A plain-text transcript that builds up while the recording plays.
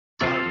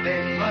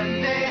Then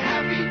Monday,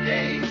 happy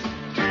days.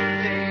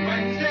 Tuesday,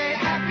 Wednesday,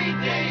 happy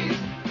days.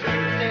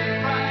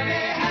 Thursday,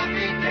 Friday,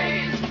 happy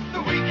days.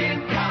 The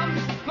weekend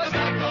comes, my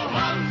cycle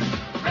hums,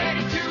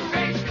 ready to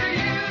race for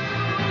you.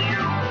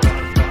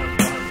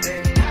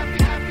 Monday,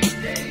 happy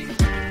days.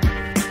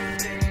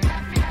 Tuesday,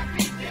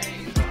 happy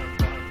days.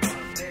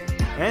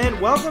 And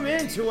welcome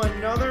into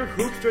another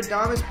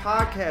Hoopstradamus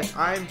podcast.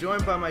 I am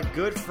joined by my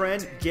good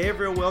friend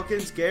Gabriel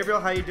Wilkins. Gabriel,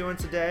 how you doing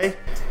today?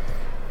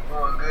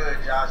 Doing good,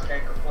 Josh.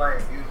 Can't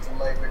complain. Beautiful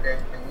Labor Day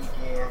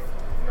weekend.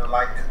 You know,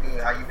 life is good.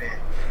 How you been?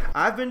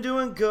 I've been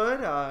doing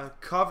good.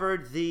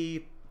 Covered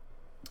the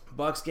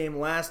Bucks game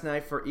last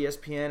night for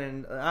ESPN,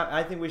 and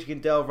I think we can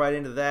delve right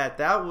into that.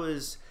 That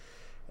was,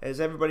 as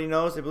everybody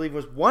knows, I believe it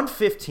was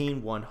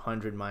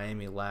 115-100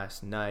 Miami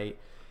last night.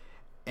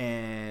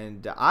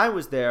 And I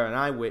was there, and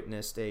I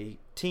witnessed a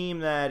team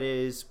that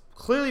is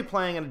clearly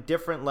playing at a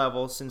different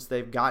level since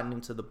they've gotten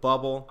into the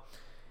bubble.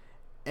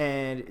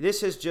 And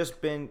this has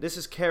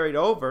carried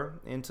over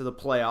into the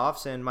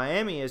playoffs, and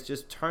Miami has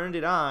just turned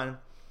it on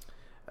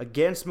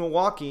against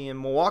Milwaukee, and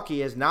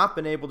Milwaukee has not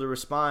been able to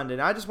respond. And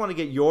I just want to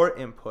get your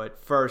input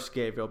first,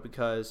 Gabriel,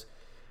 because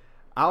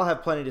I'll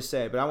have plenty to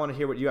say, but I want to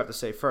hear what you have to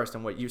say first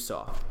and what you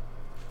saw.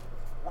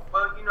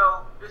 Well, you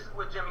know, this is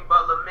what Jimmy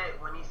Butler meant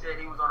when he said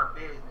he was on a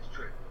business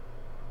trip.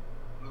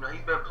 You know,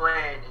 he's been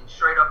playing in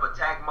straight-up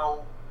attack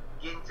mode,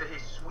 getting to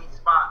his sweet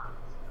spot.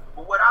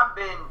 But what I've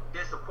been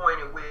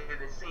disappointed with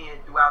and seeing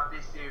throughout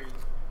this series,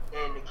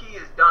 and the key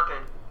is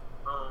Duncan,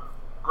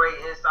 great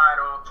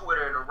insider on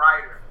Twitter and a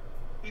writer,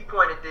 he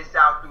pointed this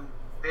out through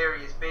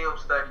various film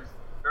studies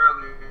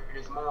earlier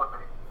this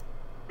morning.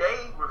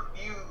 They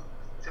refuse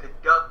to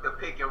duck the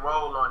pick and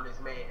roll on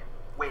this man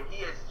when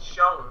he has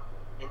shown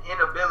an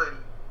inability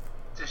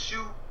to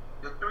shoot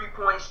the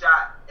three-point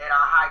shot at a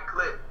high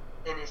clip.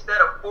 And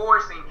instead of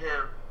forcing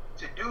him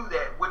to do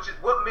that, which is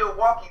what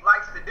Milwaukee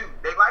likes to do.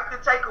 They like to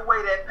take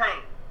away that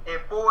paint and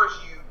force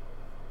you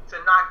to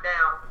knock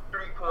down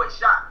three-point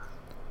shots.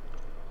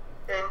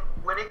 And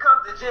when it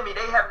comes to Jimmy,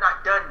 they have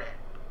not done that.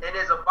 And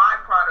as a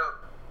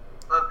byproduct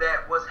of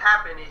that, what's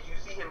happened is you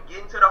see him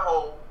getting to the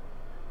hole,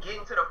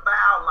 getting to the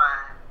foul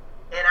line,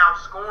 and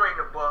outscoring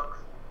the Bucks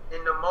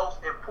in the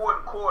most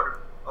important quarter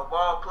of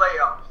all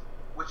playoffs,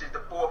 which is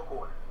the fourth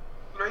quarter.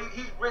 You know,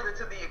 he's risen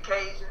to the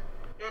occasion,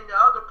 and the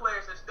other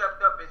players have stepped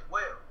up as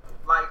well.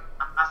 Like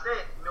I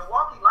said,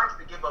 Milwaukee likes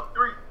to give up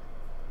threes,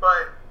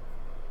 but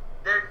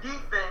their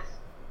defense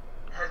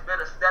has been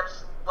a step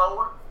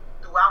slower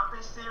throughout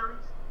this series.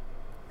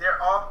 Their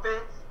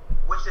offense,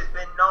 which has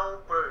been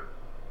known for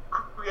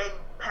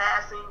creating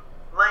passing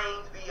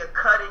lanes via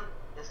cutting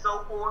and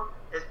so forth,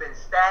 has been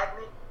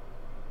stagnant,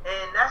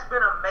 and that's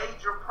been a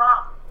major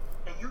problem.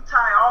 And you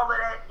tie all of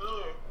that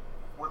in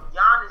with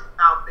Giannis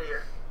out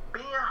there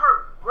being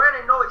hurt.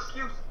 Granted, no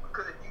excuses,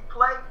 because if you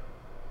play,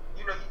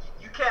 you know,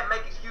 you can't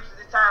make excuses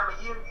this time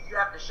of year. You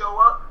have to show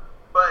up.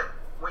 But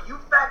when you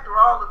factor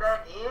all of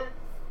that in,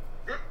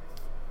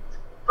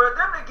 for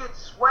them to get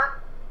swept,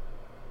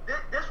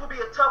 this will be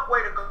a tough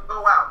way to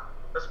go out,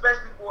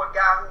 especially for a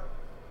guy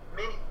who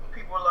many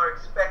people are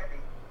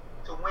expecting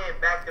to win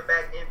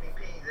back-to-back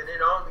MVPs, and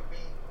it'll only be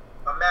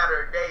a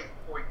matter of days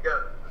before he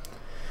does.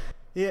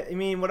 Yeah, I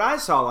mean, what I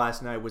saw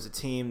last night was a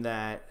team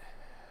that,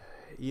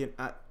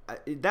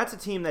 that's a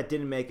team that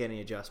didn't make any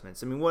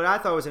adjustments. I mean, what I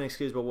thought was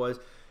inexcusable was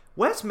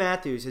Wes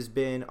Matthews has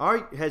been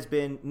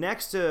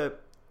next to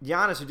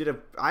Giannis, who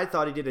I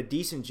thought he did a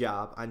decent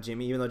job on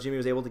Jimmy, even though Jimmy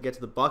was able to get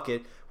to the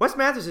bucket. Wes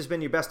Matthews has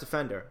been your best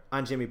defender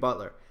on Jimmy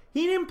Butler.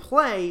 He didn't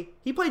play.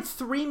 He played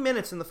 3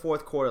 minutes in the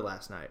fourth quarter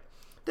last night.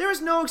 There is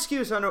no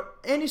excuse under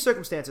any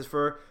circumstances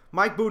for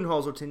Mike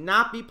Budenholzer to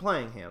not be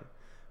playing him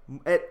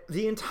at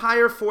the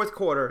entire fourth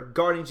quarter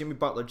guarding Jimmy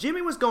Butler.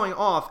 Jimmy was going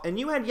off, and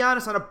you had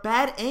Giannis on a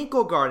bad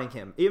ankle guarding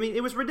him. I mean,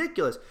 it was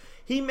ridiculous.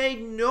 He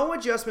made no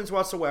adjustments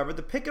whatsoever.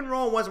 The pick and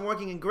roll wasn't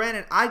working, and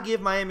granted, I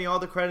give Miami all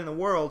the credit in the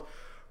world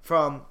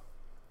from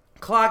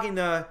clogging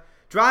the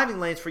driving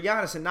lanes for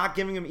Giannis and not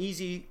giving him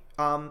easy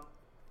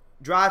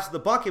drives to the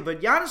bucket,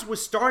 but Giannis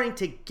was starting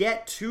to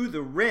get to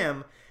the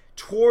rim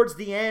towards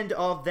the end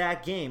of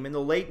that game. In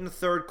the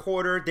third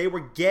quarter, they were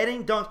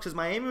getting dunked because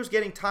Miami was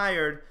getting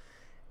tired,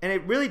 and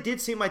it really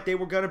did seem like they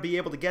were going to be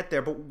able to get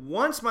there. But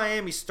once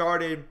Miami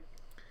started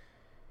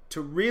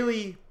to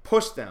really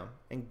push them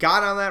and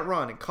got on that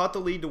run and cut the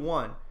lead to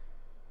 1,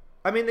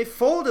 I mean, they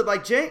folded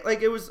like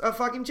it was a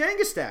fucking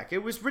Jenga stack.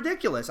 It was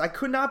ridiculous. I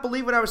could not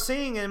believe what I was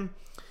seeing. And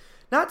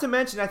not to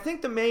mention, I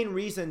think the main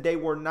reason they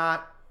were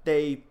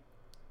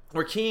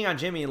keying on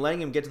Jimmy and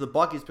letting him get to the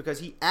buckets because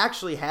he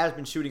actually has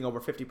been shooting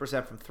over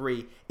 50% from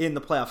 3 in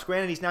the playoffs.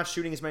 Granted, he's not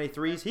shooting as many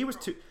threes.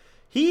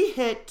 He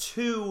hit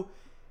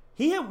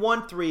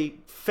 1 3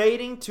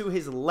 fading to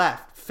his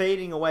left,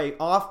 fading away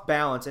off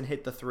balance, and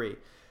hit the 3.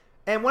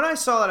 And when I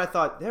saw that, I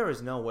thought, there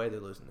is no way they're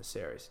losing this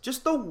series.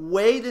 Just the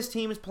way this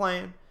team is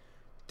playing,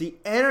 the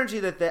energy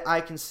that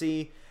I can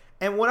see,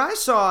 and what I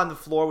saw on the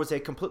floor was a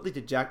completely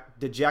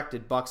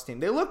dejected Bucks team.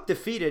 They looked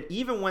defeated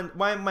even when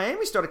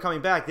Miami started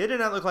coming back. They did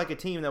not look like a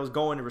team that was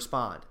going to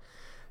respond.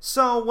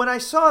 So when I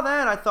saw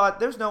that, I thought,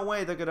 there's no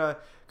way they're going to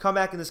come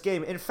back in this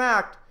game. In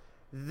fact,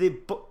 the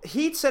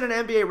Heat set an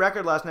NBA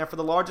record last night for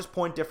the largest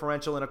point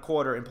differential in a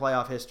quarter in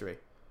playoff history,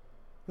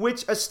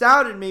 which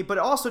astounded me, but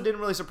also didn't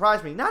really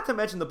surprise me. Not to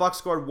mention the Bucks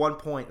scored 1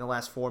 point in the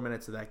last 4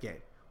 minutes of that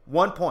game.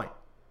 1 point.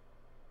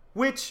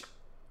 Which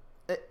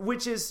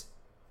is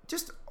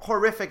just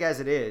horrific as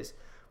it is.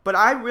 But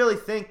I really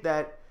think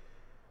that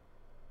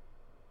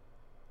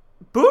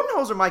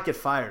Budenholzer might get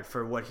fired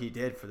for what he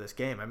did for this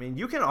game. I mean,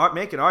 you can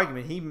make an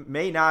argument he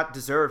may not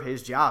deserve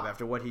his job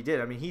after what he did.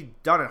 I mean, he's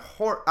done it.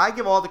 I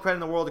give all the credit in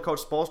the world to Coach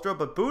Spoelstra,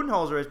 but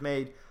Budenholzer has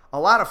made a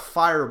lot of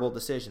fireable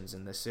decisions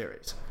in this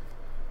series.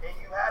 And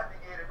you have to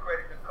give the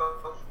credit to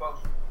Coach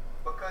Spoelstra,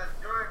 because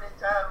during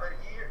this time of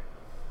the year,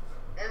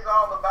 it's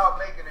all about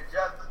making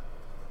adjustments.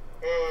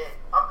 And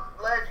I'm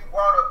glad you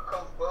brought up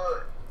Coach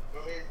Bud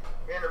and his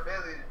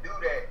inability to do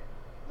that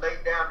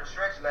late down the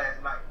stretch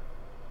last night.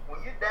 When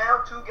you're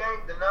down 2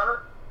 games to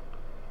none,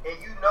 and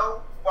you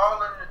know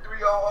falling in the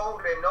 3-0 hole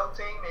that no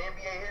team in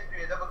NBA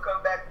history has ever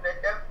come back from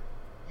that deficit,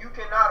 you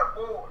cannot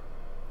afford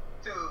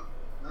to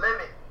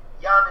limit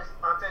Giannis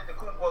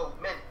Antetokounmpo's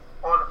minutes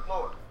on the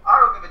floor. I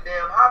don't give a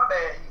damn how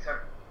bad he's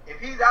hurt. If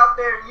he's out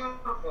there in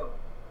uniform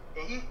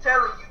and he's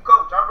telling you,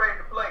 Coach, I'm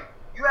ready to play,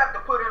 you have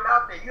to put him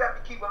out there. You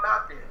have to keep him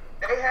out there.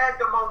 They had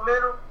the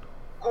momentum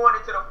going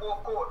into the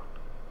fourth quarter.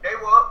 They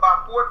were up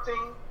by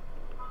 14.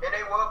 And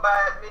they were up by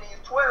as many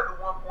as 12 at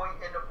one point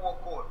in the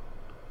fourth quarter.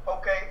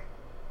 Okay,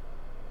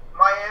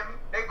 Miami,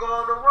 they go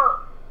on the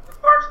run. The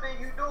first thing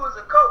you do as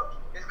a coach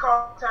is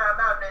call time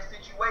out in that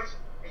situation,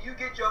 and you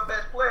get your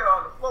best player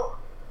on the floor.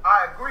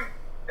 I agree.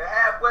 To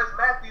have Wes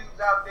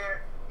Matthews out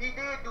there, he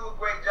did do a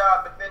great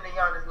job defending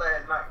Giannis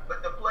last night.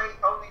 But to play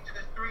only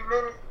just 3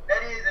 minutes,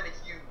 that is an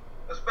excuse,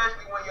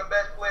 especially when your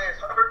best player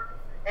is hurt,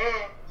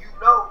 and you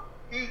know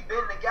he's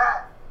been the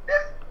guy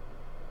that's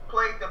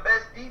played the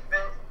best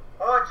defense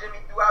on Jimmy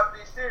throughout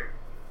this series.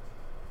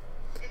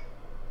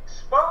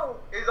 Spo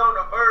is on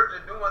the verge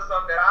of doing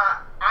something that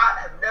I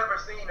have never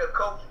seen a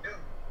coach do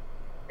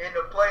in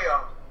the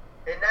playoffs,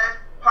 and that's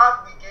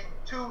possibly getting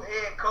 2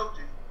 head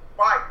coaches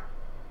fired,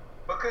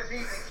 because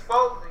he's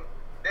exposing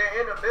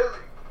their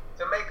inability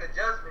to make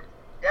adjustments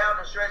down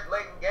the stretch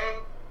late in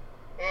game.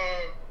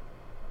 And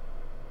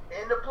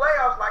in the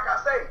playoffs, like I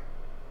say,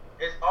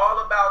 it's all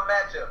about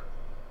matchups.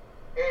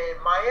 And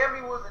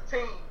Miami was a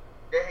team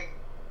that had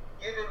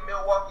giving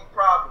Milwaukee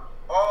problems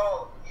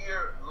all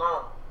year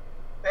long.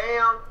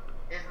 Bam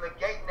is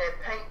negating that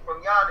paint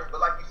from Giannis, but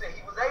like you said,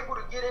 he was able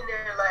to get in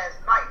there last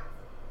night.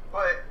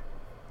 But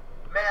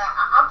man,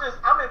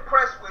 I'm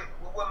impressed with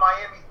what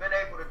Miami's been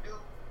able to do.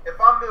 If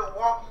I'm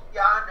Milwaukee,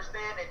 I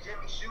understand that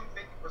Jimmy shoots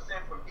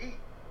 50% from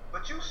deep,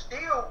 but you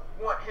still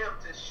want him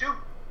to shoot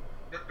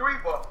the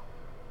 3-ball.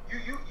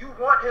 You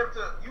want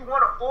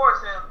to force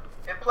him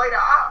and play the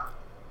out.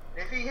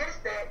 If he hits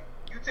that,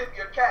 you tip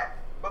your cap.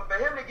 But for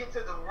him to get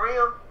to the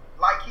rim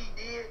like he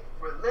did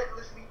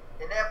relentlessly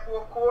in that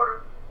fourth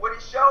quarter, what it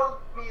shows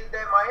me is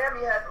that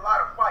Miami has a lot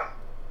of fight,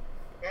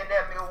 and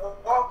that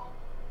Milwaukee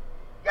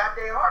got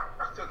their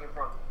hearts taken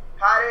from them.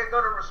 How they're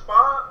going to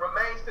respond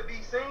remains to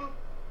be seen,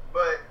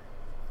 but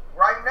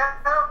right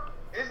now,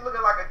 it's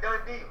looking like a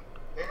done deal.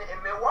 And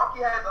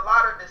Milwaukee has a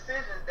lot of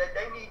decisions that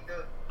they need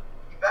to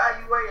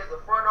evaluate as a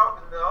front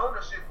office and the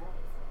ownership group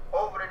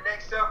over the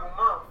next several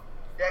months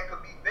that could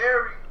be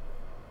very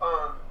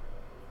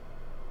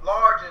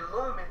large and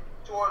looming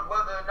towards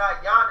whether or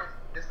not Giannis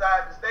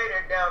decides to stay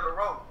there down the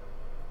road.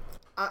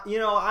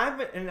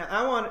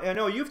 I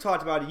know you've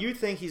talked about it. You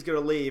think he's going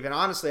to leave, and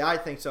honestly, I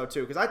think so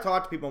too, because I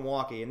talked to people in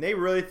Milwaukee, and they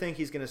really think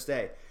he's going to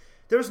stay.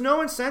 There's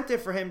no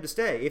incentive for him to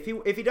stay. If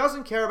he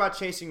doesn't care about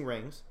chasing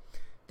rings,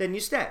 then you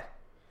stay.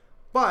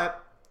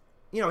 But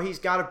he's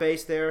got a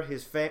base there.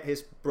 His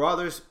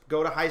brothers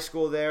go to high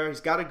school there. He's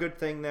got a good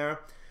thing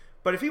there.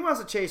 But if he wants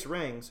to chase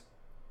rings,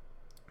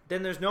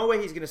 then there's no way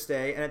he's going to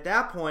stay. And at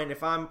that point,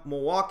 if I'm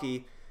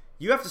Milwaukee,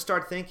 you have to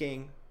start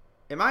thinking,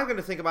 am I going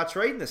to think about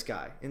trading this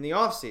guy in the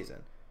offseason?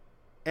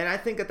 And I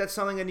think that that's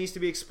something that needs to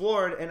be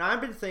explored. And I've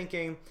been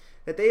thinking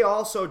that they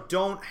also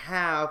cannot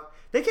have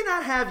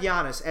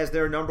Giannis as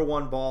their number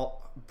one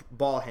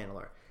ball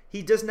handler.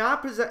 He does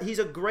not possess, he's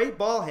a great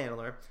ball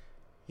handler.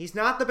 He's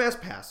not the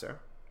best passer.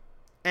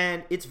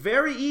 And it's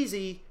very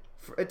easy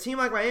for a team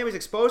like Miami's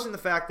exposing the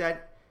fact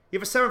that you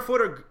have a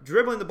 7-footer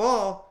dribbling the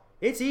ball.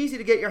 It's easy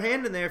to get your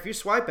hand in there if you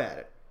swipe at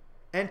it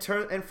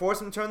and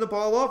force him to turn the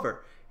ball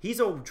over. He's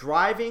a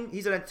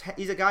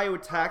guy who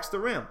attacks the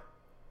rim.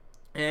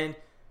 And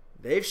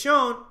they've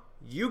shown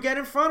you get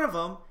in front of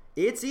him,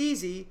 it's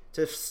easy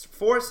to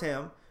force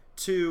him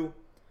to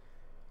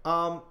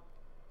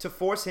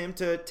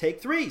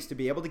take threes, to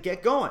be able to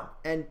get going.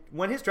 And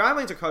when his drive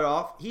lanes are cut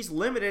off, he's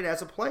limited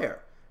as a player.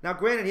 Now,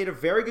 granted, he had a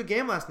very good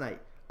game last night.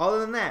 Other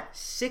than that,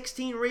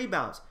 16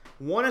 rebounds,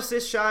 1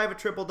 assist shy of a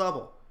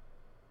triple-double.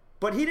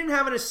 But he didn't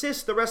have an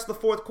assist the rest of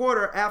the fourth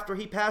quarter after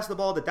he passed the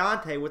ball to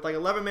Dante with like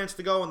 11 minutes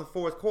to go in the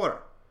fourth quarter.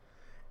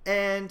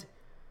 And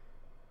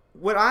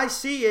what I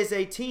see is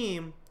a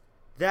team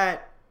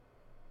that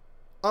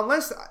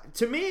unless,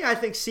 to me, I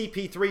think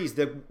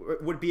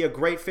CP3 would be a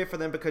great fit for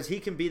them because he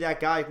can be that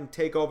guy who can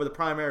take over the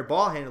primary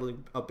ball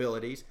handling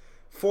abilities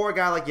for a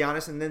guy like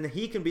Giannis, and then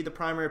he can be the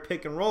primary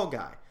pick and roll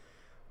guy.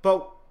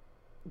 But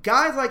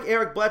guys like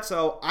Eric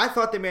Bledsoe, I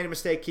thought they made a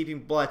mistake keeping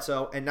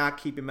Bledsoe and not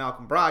keeping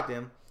Malcolm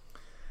Brogdon.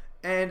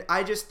 And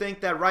I just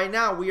think that right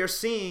now we are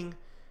seeing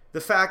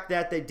the fact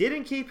that they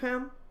didn't keep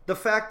him, the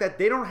fact that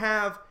they don't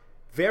have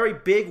very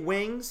big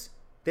wings.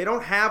 They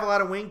don't have a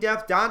lot of wing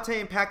depth. Dante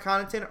and Pat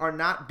Connaughton are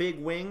not big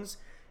wings,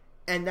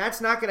 and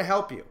that's not going to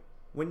help you.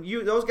 When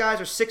those guys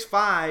are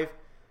 6'5",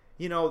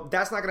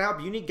 that's not going to help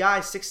you. You need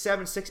guys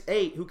 6'7",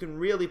 6'8", who can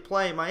really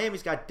play.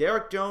 Miami's got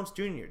Derrick Jones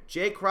Jr.,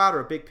 Jay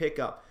Crowder, a big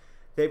pickup.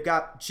 They've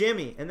got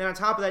Jimmy, and then on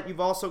top of that, you've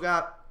also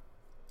got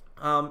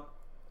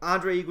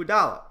Andre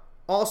Iguodala,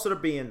 also to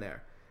be in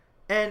there.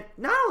 And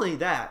not only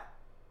that,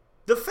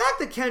 the fact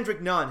that Kendrick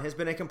Nunn has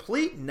been a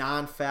complete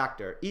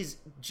non-factor,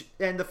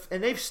 and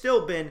they've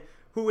still been,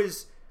 who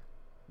is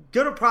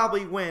going to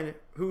probably win,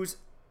 who's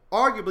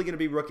arguably going to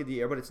be Rookie of the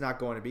Year, but it's not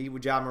going to be.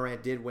 Ja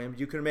Morant did win.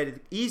 You could have made an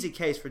easy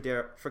case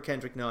for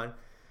Kendrick Nunn.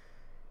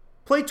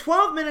 Played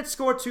 12 minutes,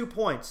 scored 2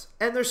 points,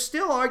 and they're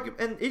still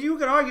and you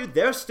could argue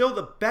they're still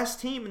the best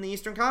team in the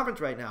Eastern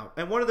Conference right now.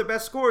 And one of their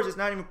best scorers is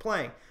not even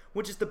playing,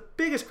 which is the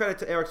biggest credit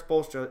to Eric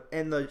Spoelstra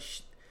and the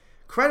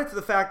credit to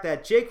the fact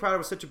that Jay Crowder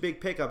was such a big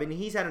pickup, and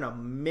he's had an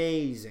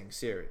amazing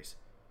series.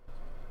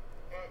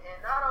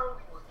 And not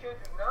only was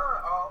Kendrick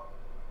Nunn off,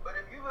 but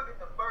if you look at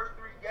the first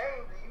 3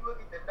 games and you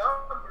look at the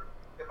numbers,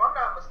 if I'm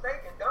not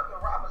mistaken, Duncan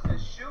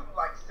Robinson's shooting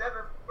like 7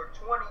 for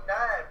 29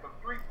 from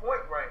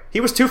 3-point range. He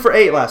was 2 for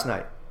 8 last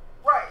night.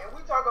 Right, and we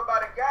talk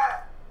about a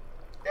guy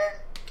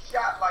that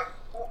shot like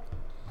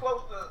close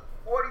to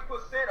 40%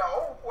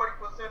 or over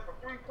 40% from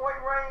 3-point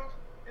range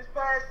this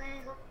past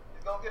season.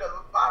 He's going to get a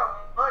lot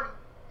of money,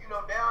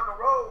 down the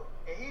road,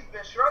 and he's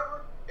been struggling.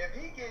 If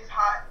he gets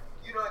hot,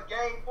 in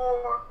game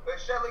 4, but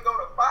Shelley go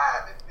to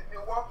 5, if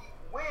Milwaukee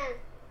win,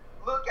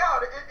 look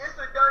out, it's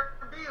a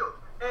done deal.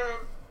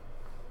 And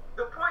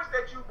the points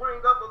that you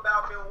bring up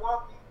about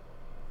Milwaukee,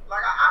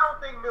 like I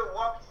don't think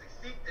Milwaukee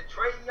succeed to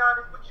trade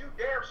Giannis, but you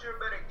damn sure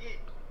better get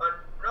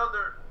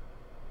another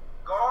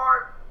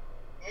guard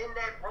in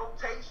that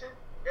rotation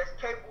that's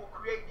capable of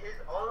creating his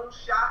own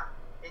shot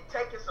and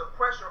taking some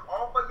pressure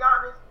off of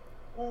Giannis,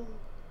 who,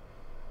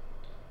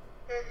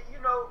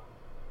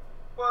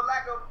 for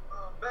lack of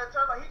better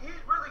term, like he's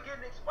really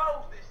getting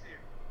exposed this year.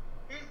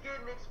 He's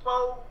getting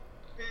exposed.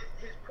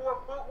 His poor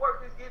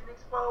footwork is getting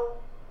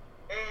exposed,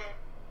 and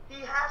he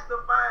has to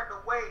find a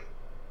way.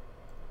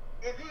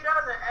 If he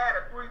doesn't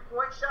add a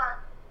 3-point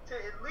shot, to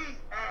at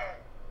least add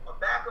a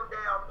back him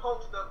down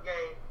post up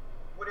game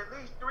with at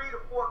least 3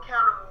 to 4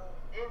 counter moves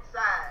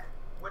inside,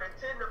 with a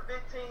 10 to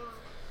 15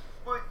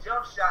 foot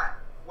jump shot,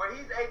 where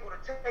he's able to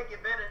take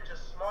advantage of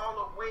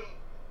smaller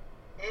wings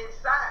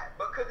inside.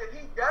 Because if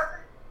he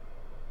doesn't,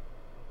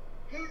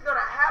 he's going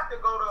to have to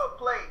go to a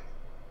place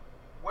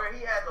where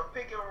he has a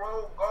pick and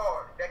roll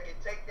guard that can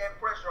take that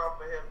pressure off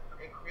of him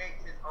and create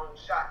his own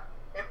shot.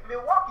 And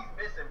Milwaukee's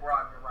missing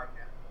Brogdon right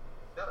now.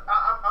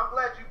 I'm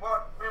glad you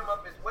brought him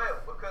up as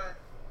well, because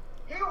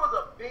he was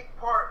a big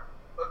part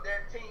of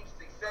their team's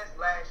success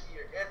last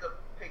year as a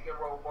pick and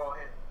roll ball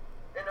handler.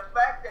 And the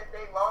fact that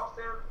they lost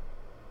him,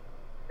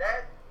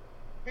 that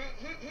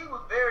he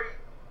was very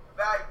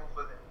valuable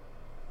for them.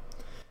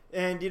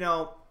 And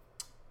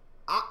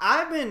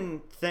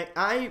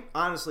I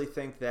honestly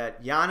think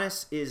that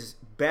Giannis is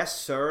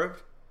best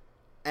served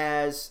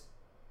as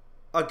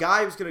a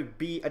guy who's going to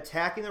be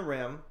attacking the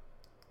rim,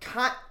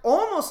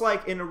 almost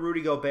like in a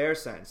Rudy Gobert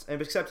sense,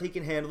 and except he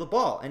can handle the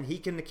ball and he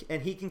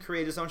can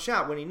create his own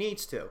shot when he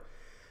needs to.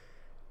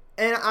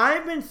 And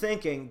I've been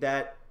thinking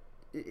that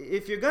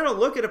if you're going to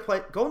look at a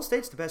play, Golden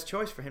State's the best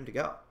choice for him to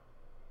go,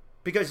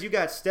 because you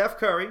got Steph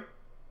Curry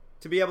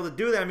to be able to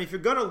do that. I mean, if you're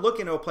going to look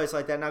into a place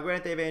like that, now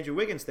granted they have Andrew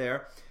Wiggins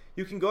there,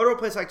 you can go to a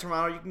place like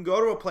Toronto, you can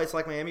go to a place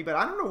like Miami, but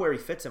I don't know where he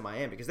fits in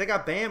Miami because they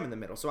got Bam in the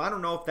middle, so I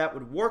don't know if that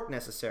would work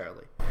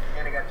necessarily.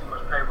 And they got too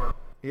much payroll.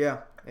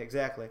 Yeah,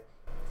 exactly.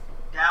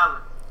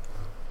 Dallas.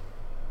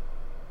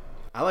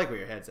 I like where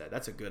your head's at.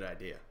 That's a good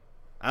idea.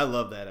 I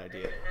love that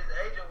idea. His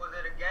agent was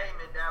at a game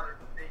in Dallas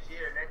this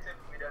year, and that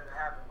typically doesn't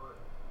happen, but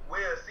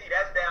we'll see.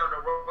 That's down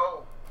the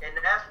road, and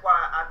that's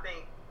why I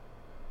think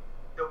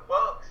the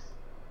Bucks,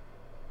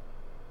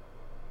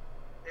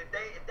 if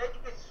they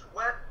get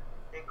swept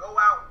and go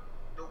out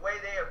the way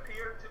they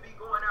appear to be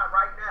going out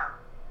right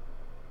now,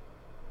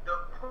 the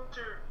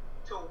pressure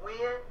to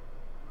win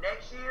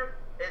next year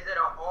is at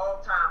an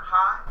all-time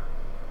high.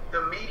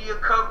 The media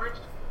coverage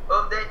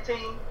of that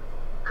team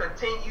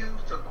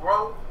continues to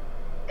grow,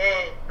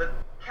 and the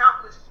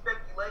countless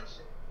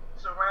speculation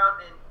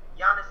surrounding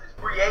Giannis's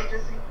free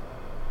agency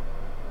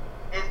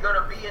is going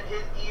to be in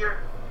his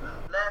ear,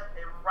 left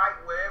and right,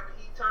 wherever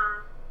he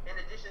turns, in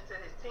addition to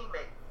his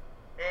teammates.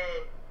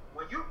 And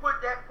when you put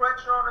that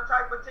pressure on a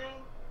type of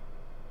team,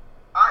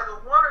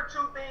 either one or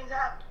two things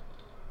happen.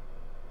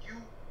 You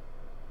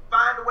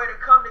find a way to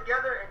come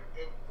together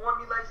and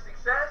formulate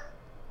success,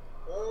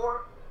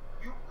 or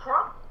you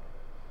crumble.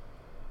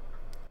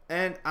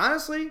 And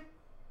honestly,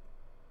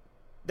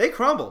 they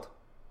crumbled.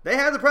 They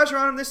had the pressure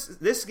on them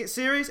this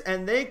series,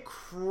 and they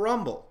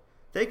crumbled.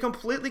 They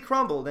completely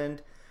crumbled.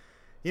 And,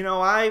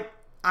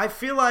 I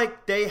feel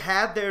like they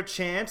had their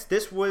chance.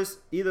 This was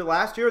either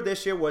last year or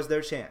this year was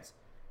their chance.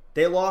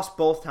 They lost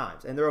both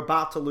times, and they're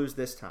about to lose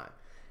this time.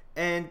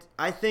 And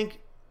I think,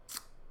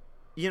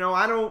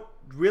 I don't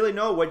really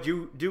know what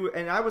you do.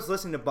 And I was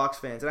listening to Bucks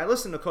fans, and I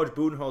listened to Coach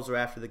Budenholzer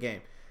after the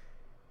game.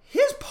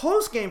 His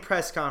post-game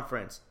press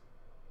conference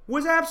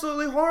was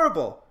absolutely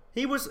horrible.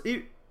 You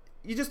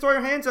just throw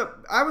your hands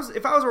up.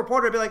 If I was a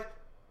reporter, I'd be like,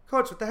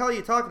 Coach, what the hell are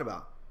you talking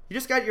about? You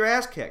just got your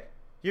ass kicked.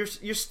 He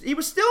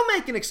was still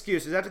making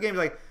excuses after the game.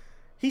 They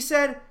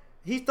said,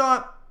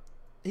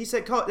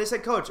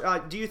 Coach,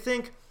 do you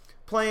think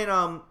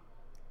playing,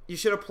 you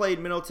should have played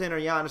Middleton or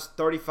Giannis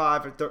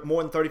 35 or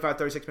more than 35,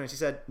 36 minutes? He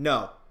said,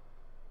 no.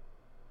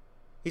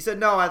 He said,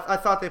 no, I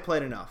thought they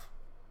played enough.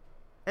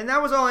 And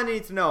that was all I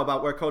needed to know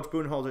about where Coach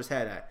Budenholzer's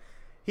head at.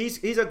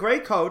 He's a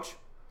great coach,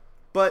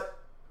 but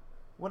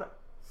what?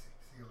 See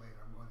you later.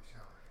 I'm going to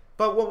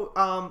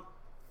shower.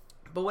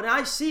 But what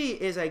I see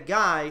is a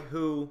guy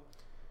who,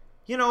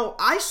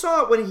 I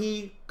saw it when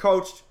he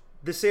coached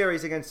the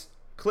series against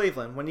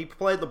Cleveland, when he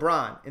played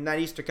LeBron in that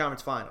Eastern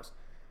Conference Finals.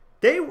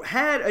 They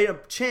had a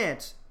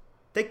chance.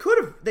 They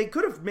could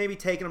have maybe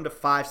taken him to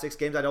 5-6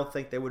 games. I don't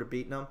think they would have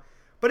beaten him.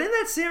 But in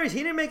that series, he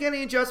didn't make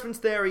any adjustments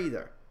there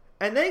either.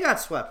 And they got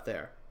swept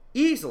there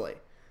easily.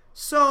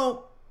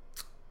 So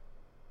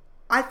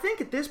I think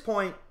at this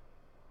point,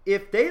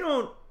 if they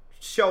don't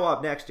show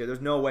up next year,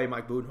 there's no way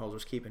Mike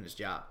Budenholzer's keeping his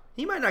job.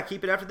 He might not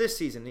keep it after this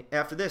season,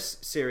 after this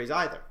series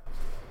either.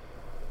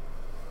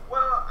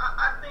 Well,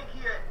 I think he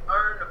had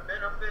earned the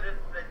benefit of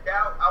the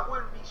doubt. I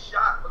wouldn't be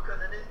shocked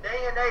because in this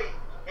day and age,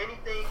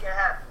 anything can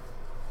happen.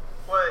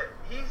 But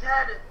he's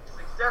had a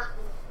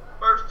successful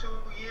first 2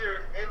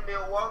 years in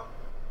Milwaukee.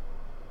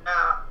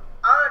 Now,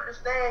 I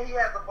understand he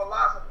has a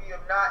philosophy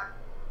of not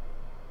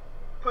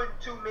putting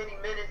too many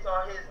minutes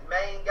on his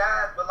main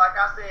guys, but like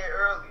I said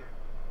earlier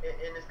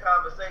in this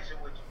conversation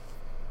with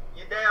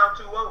you, you're down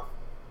 2-0.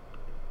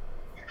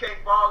 You can't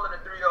fall in a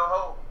 3-0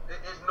 hole.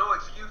 There's no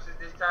excuses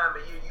this time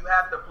of year. You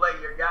have to play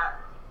your guys.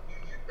 You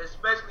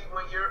especially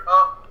when you're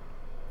up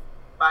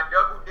by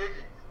double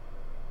digits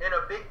in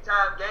a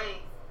big-time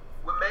game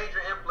with major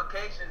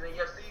implications in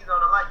your season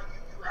on the line.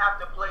 You have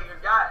to play your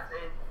guys.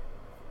 And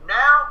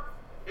now,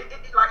 it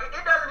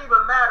doesn't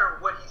even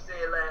matter what he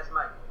said last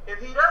night. If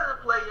he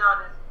doesn't play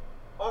Giannis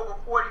over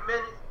 40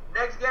 minutes,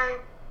 next game,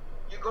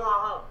 you're going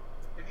home.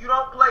 If you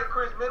don't play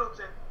Chris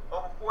Middleton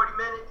over 40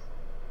 minutes,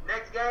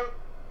 next game,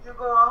 you're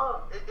going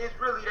home. It's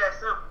really that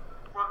simple.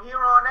 From here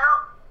on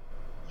out,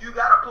 you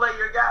got to play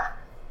your guys.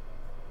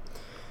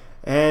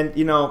 And,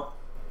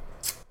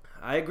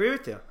 I agree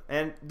with you.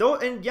 And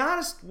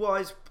Giannis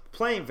was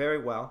playing very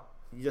well,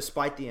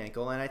 despite the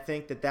ankle. And I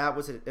think that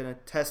was a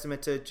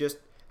testament to just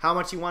how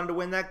much he wanted to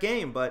win that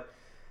game. But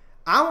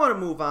I want to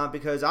move on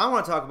because I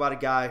want to talk about a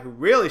guy who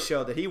really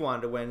showed that he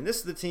wanted to win. And this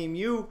is the team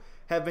you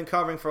have been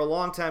covering for a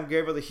long time,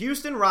 Gabriel. The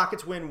Houston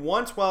Rockets win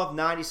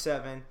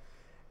 112-97.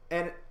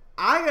 And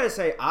I got to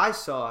say, I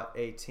saw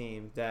a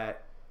team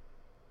that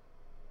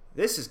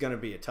this is going to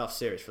be a tough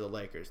series for the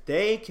Lakers.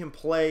 They can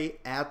play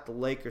at the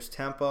Lakers'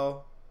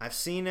 tempo. I've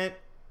seen it.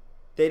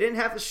 They didn't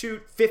have to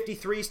shoot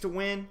 53s to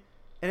win.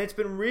 And it's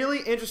been really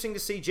interesting to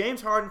see.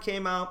 James Harden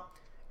came out,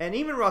 and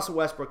even Russell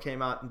Westbrook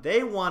came out, and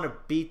they want to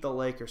beat the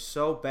Lakers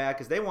so bad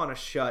because they want to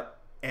shut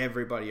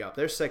everybody up.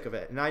 They're sick of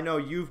it. And I know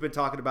you've been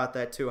talking about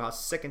that too, how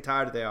sick and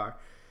tired they are.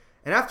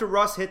 And after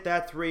Russ hit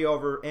that three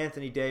over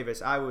Anthony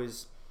Davis, I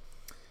love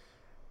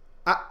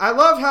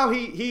how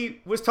he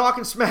was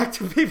talking smack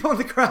to people in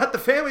the crowd, the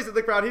families of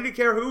the crowd. He didn't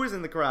care who was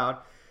in the crowd,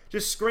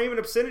 just screaming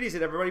obscenities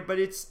at everybody. But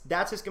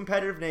that's his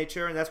competitive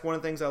nature, and that's one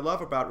of the things I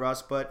love about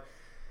Russ. But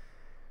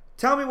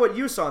tell me what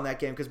you saw in that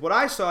game, because what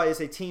I saw is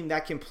a team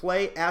that can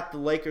play at the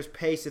Lakers'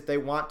 pace if they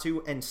want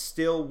to and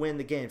still win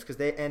the games,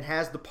 and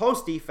has the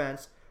post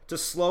defense to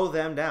slow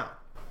them down.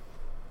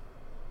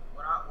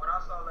 What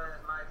I saw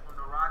last night from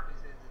the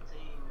Rockets is a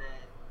team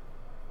that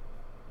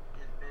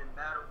has been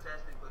battle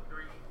tested for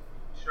 3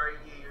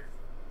 straight years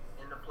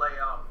in the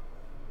playoffs,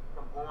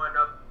 from going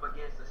up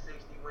against a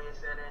 60-win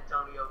San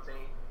Antonio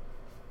team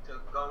to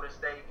Golden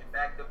State in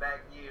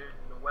back-to-back years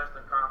in the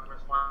Western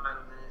Conference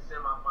Finals and in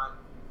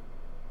semifinals.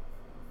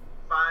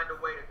 Find a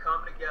way to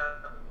come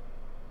together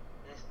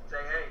and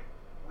say, hey,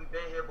 we've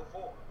been here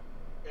before.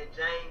 And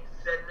James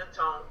setting the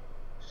tone,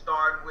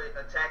 starting with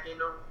attacking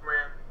the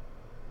rim,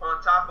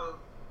 on top of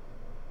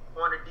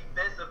on the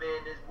defensive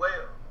end as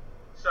well,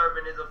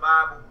 serving as a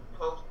viable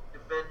post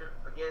defender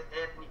against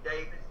Anthony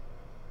Davis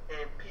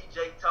and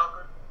PJ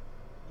Tucker.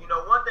 You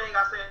know, one thing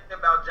I say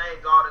about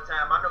James all the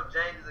time, I know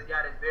James is a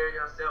guy that's very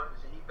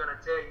unselfish, and he's going to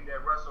tell you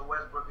that Russell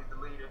Westbrook is the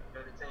leader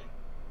of the team.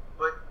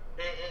 But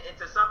and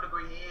to some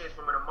degree he is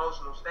from an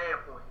emotional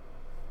standpoint,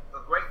 a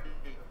great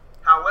deal.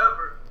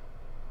 However,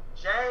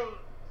 James,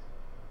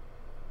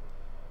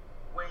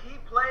 when he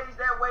plays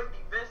that way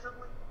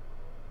defensively,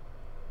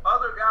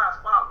 other guys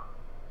follow.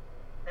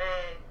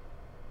 And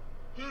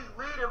he's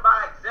leading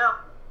by example.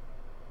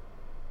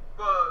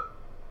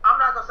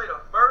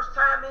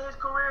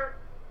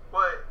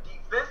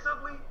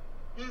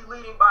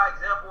 by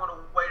example in a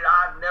way that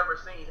I've never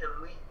seen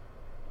him lead.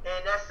 And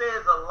that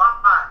says a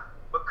lot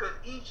because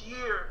each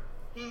year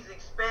he's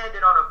expanded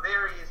on a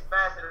various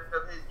facet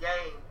of his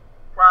game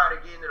prior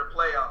to getting to the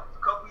playoffs. A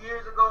couple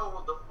years ago,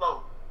 it was the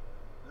flow.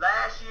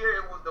 Last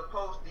year, it was the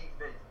post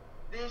defense.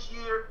 This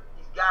year,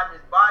 he's gotten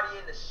his body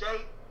into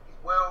shape.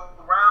 He's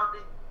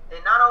well-rounded.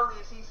 And not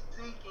only is he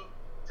seeking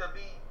to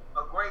be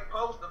a great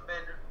post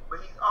defender,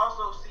 but he's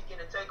also seeking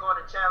to take on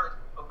the challenge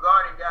of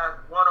guarding guys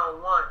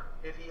one-on-one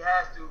if he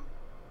has to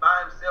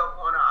by himself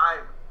on an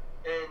island.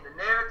 And the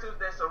narrative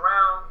that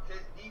surround his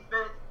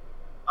defense,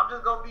 I'm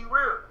just going to be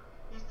real.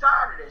 He's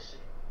tired of that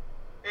shit.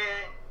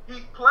 And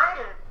he's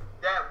playing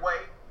that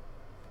way.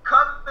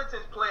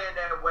 Covington's playing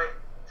that way.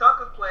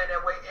 Tucker's playing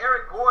that way.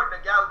 Eric Gordon,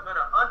 a guy who's been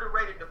an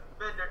underrated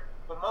defender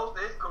for most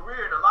of his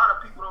career, and a lot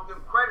of people don't give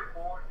him credit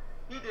for it.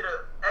 He did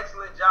an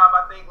excellent job,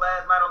 I think,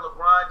 last night on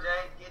LeBron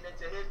James, getting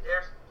into his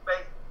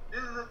airspace.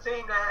 This is a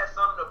team that has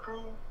something to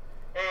prove.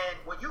 And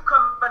when you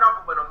coming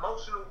off of an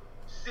emotional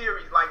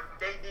series like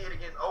they did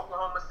against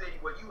Oklahoma City,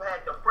 where you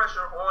had the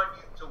pressure on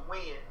you to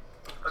win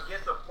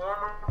against a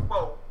former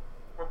foe,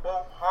 for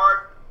both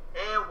Harden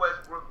and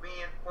Westbrook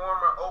being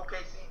former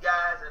OKC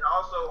guys, and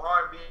also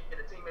Harden being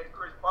a teammate of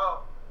Chris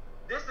Paul,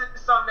 this is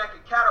something that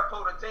could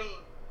catapult a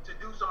team to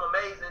do some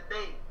amazing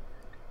things.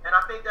 And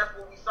I think that's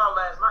what we saw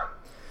last night.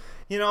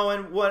 You know,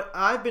 and what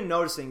I've been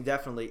noticing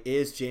definitely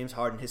is James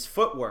Harden. His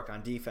footwork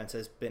on defense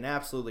has been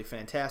absolutely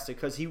fantastic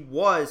because he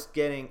was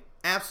getting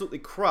absolutely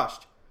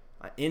crushed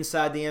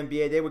inside the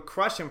NBA. They would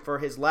crush him for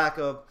his lack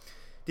of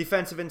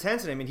defensive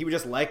intensity. I mean, he would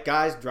just let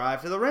guys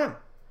drive to the rim.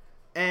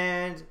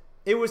 And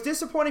it was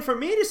disappointing for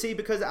me to see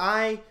because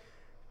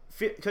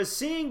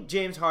seeing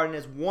James Harden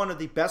as one of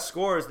the best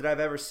scorers that I've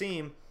ever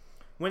seen,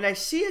 when I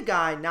see a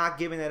guy not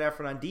giving that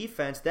effort on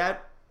defense,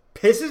 that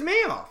pisses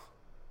me off.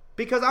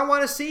 Because I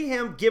want to see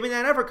him giving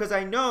that effort because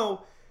I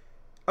know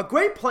a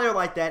great player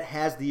like that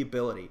has the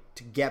ability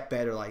to get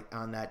better like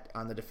on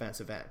the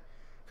defensive end.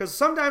 Because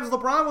sometimes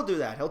LeBron will do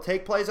that. He'll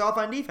take plays off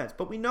on defense.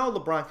 But we know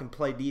LeBron can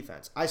play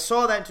defense. I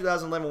saw that in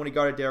 2011 when he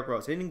guarded Derrick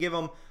Rose. He didn't give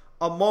him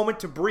a moment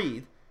to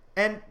breathe.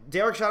 And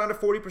Derrick shot under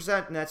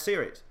 40% in that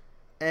series.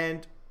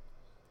 And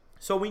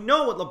so we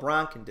know what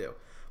LeBron can do.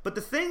 But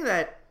the thing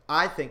that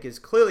I think is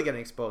clearly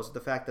getting exposed is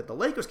the fact that the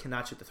Lakers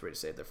cannot shoot the three to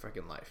save their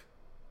freaking life.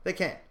 They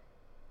can't.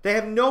 They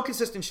have no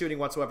consistent shooting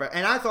whatsoever.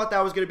 And I thought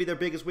that was going to be their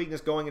biggest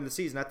weakness going into the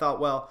season. I thought,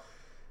 well,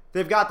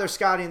 they've got their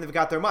Scotty and they've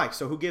got their Mike,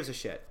 so who gives a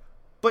shit?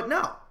 But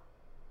no.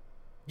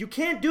 You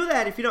can't do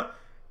that if you don't.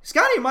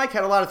 Scotty and Mike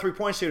had a lot of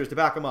three-point shooters to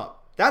back them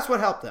up. That's what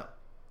helped them.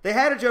 They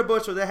had a Joe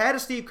Butcher. They had a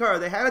Steve Kerr.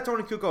 They had a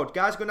Tony Kukoc.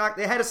 Guys could knock.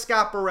 They had a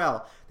Scott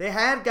Burrell. They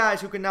had guys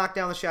who could knock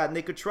down the shot, and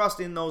they could trust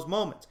in those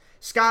moments.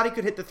 Scotty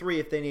could hit the three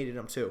if they needed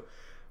him to.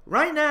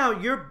 Right now,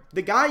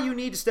 the guy you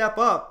need to step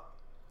up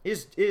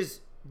is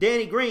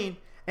Danny Green.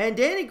 And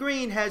Danny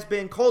Green has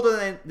been colder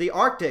than the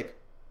Arctic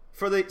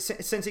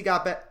since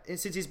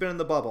he's been in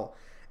the bubble.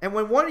 And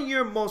when one of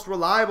your most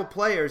reliable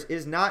players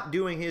is not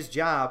doing his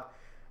job,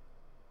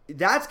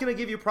 that's going to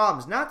give you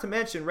problems. Not to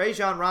mention,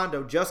 Rajon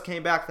Rondo just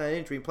came back from that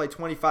injury and played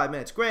 25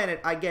 minutes. Granted,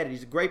 I get it.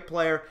 He's a great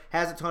player,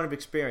 has a ton of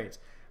experience.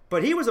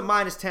 But he was a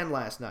minus 10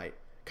 last night.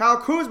 Kyle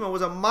Kuzma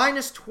was a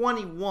minus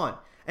 21.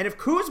 And if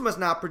Kuzma's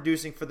not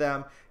producing for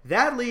them,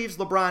 that leaves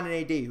LeBron and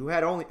AD, who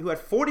had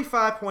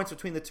 45 points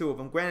between the two of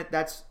them. Granted,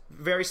 that's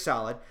very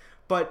solid,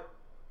 but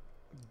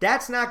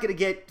that's not going to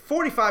get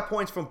 45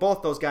 points from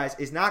both those guys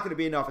is not going to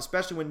be enough,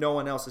 especially when no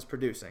one else is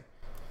producing.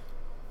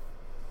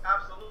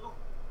 Absolutely.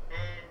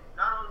 And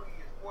not only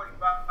is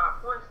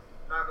 45 points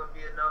not going to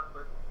be enough,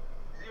 but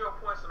 0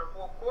 points in the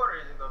fourth quarter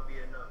isn't going to be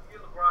enough. If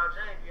you're LeBron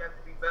James, you have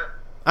to be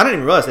better. I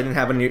didn't even realize they didn't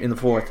have any in the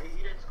fourth.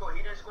 He didn't score.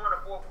 He didn't score in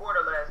the fourth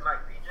quarter last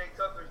night. PJ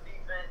Tucker's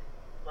defense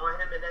on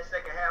him in that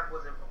second half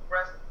was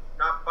impressive.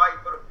 Not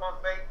fighting for the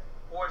pump fake,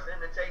 forced him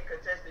to take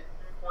contested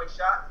three-point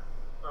shots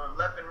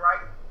left and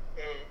right.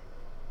 And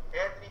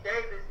Anthony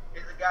Davis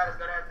is a guy that's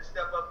going to have to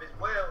step up as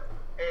well.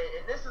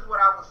 And this is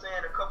what I was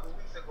saying a couple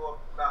weeks ago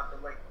about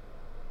the Lakers.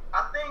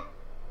 I think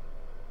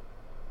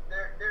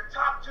their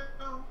top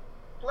two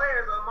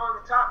players are among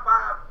the top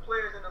 5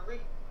 players in the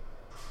league.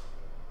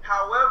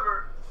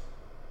 However,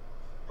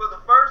 for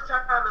the first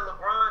time in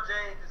LeBron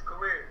James'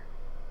 career,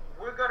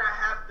 we're going to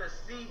have to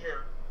see him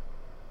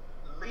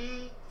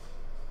lead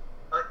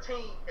a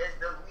team as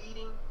the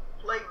leading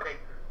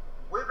playmaker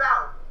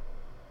without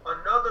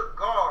another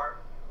guard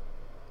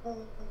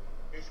who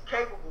is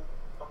capable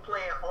of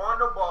playing on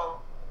the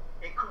ball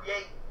and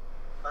creating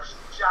a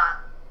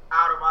shot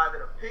out of either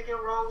the pick and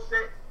roll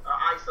set or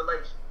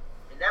isolation.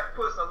 And that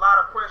puts a lot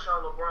of pressure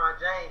on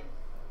LeBron James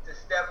to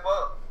step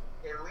up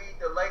and lead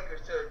the Lakers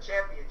to a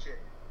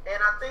championship. And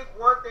I think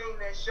one thing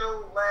that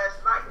showed last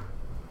night,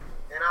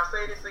 and I'll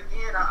say this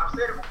again, I've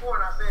said it before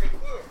and I'll say it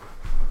again,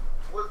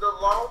 was the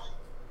loss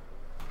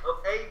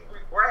of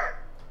Avery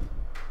Bradley.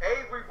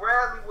 Avery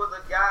Bradley was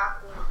a guy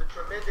who was a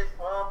tremendous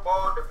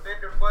on-ball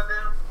defender for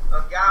them,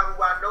 a guy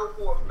who I know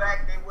for a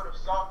fact they would have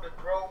sought to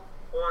throw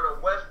on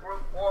a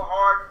Westbrook or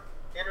Harden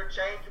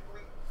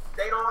interchangeably.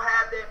 They don't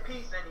have that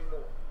piece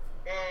anymore.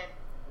 And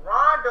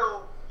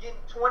Rondo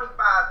getting 20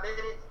 25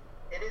 minutes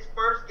in his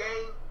first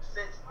game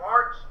since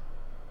March.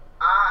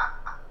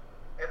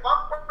 If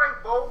I'm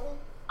Frank Vogel,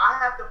 I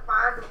have to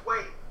find a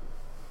way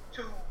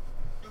to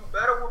do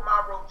better with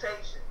my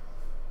rotations.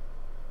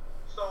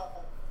 So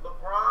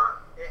LeBron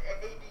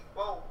and AD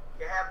both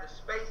can have the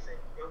spacing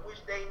in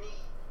which they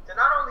need to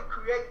not only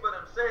create for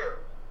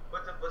themselves,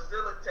 but to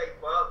facilitate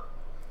for others.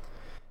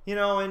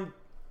 And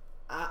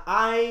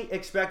I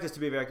expect this to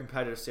be a very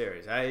competitive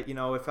series.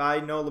 If I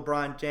know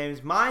LeBron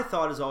James, my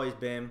thought has always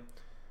been,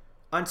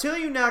 until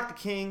you knock the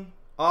king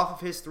off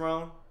of his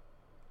throne,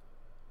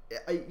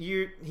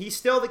 he's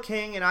still the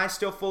king, and I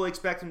still fully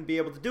expect him to be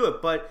able to do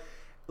it. But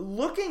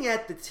looking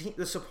at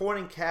the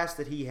supporting cast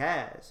that he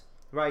has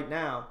right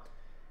now,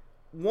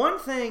 one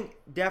thing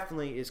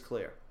definitely is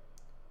clear.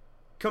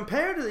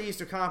 Compared to the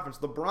Eastern Conference,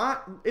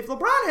 if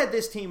LeBron had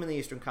this team in the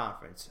Eastern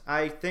Conference,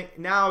 I think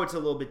now it's a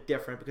little bit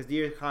different because the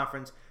Eastern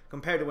Conference,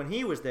 compared to when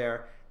he was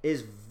there,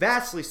 is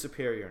vastly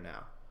superior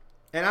now.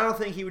 And I don't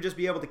think he would just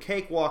be able to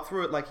cakewalk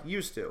through it like he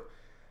used to.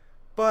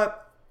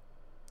 But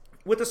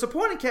with a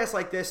supporting cast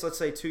like this, let's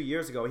say 2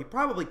 years ago, he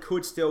probably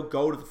could still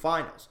go to the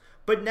finals.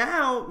 But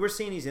now we're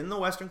seeing he's in the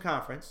Western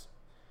Conference.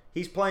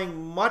 He's playing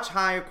much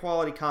higher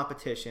quality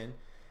competition.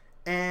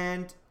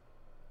 And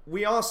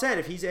we all said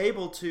if he's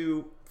able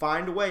to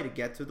find a way to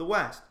get to the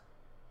West,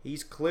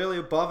 he's clearly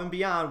above and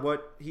beyond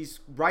he's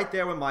right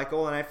there with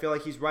Michael, and I feel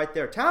like he's right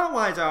there.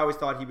 Talent-wise, I always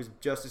thought he was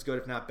just as good,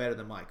 if not better,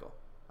 than Michael.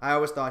 I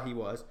always thought he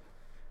was.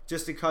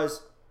 Just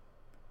because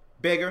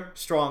bigger,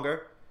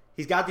 stronger.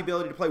 He's got the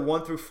ability to play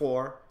 1 through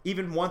 4,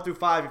 even 1 through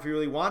 5 if you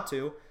really want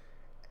to.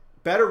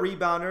 Better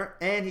rebounder,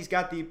 and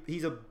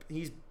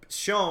he's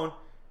shown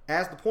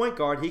as the point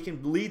guard, he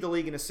can lead the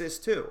league in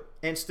assists too,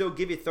 and still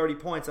give you 30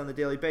 points on the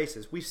daily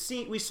basis. We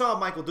saw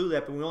Michael do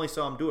that, but we only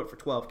saw him do it for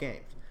 12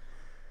 games.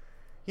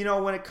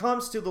 When it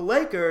comes to the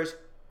Lakers,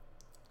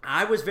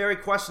 I was very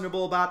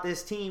questionable about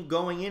this team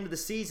going into the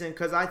season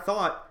because I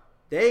thought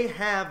they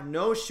have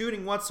no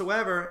shooting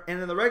whatsoever, and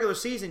in the regular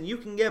season, you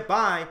can get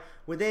by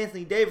with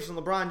Anthony Davis and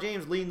LeBron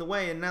James leading the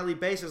way on a nightly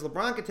basis.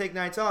 LeBron can take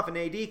nights off, and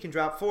AD can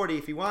drop 40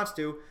 if he wants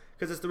to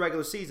because it's the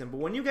regular season. But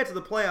when you get to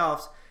the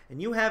playoffs,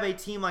 and you have a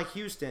team like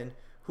Houston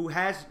who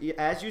has,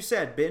 as you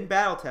said, been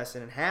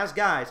battle-tested and has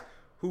guys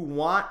who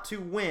want to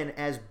win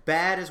as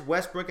bad as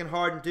Westbrook and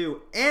Harden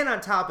do, and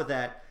on top of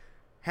that,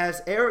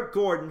 has Eric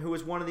Gordon, who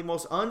is one of the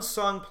most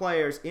unsung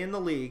players in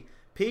the league,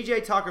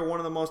 PJ Tucker,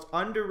 one of the most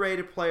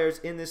underrated players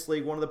in this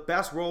league, one of the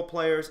best role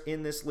players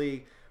in this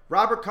league.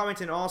 Robert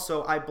Covington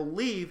also, I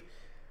believe,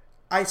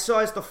 I saw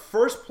as the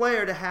first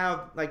player to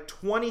have like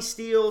 20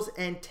 steals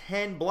and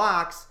 10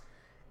 blocks,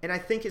 and I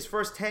think his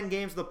first 10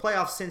 games of the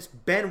playoffs since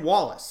Ben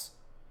Wallace.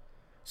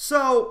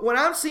 So when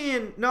I'm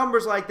seeing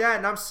numbers like that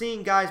and I'm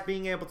seeing guys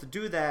being able to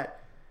do that,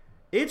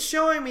 it's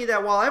showing me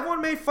that while everyone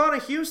made fun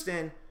of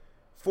Houston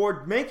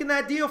for making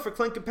that deal for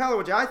Clint Capella,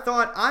 which I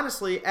thought,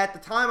 honestly, at the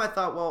time I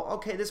thought, well,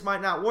 okay, this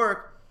might not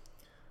work.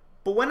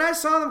 But when I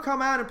saw them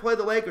come out and play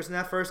the Lakers in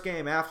that first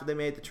game after they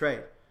made the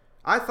trade,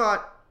 I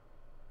thought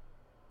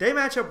they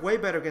match up way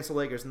better against the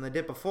Lakers than they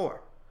did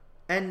before.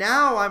 And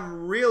now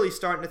I'm really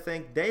starting to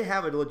think they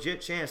have a legit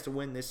chance to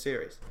win this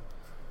series.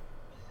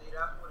 See,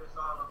 that's what it's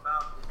all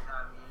about this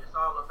time of year. It's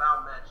all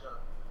about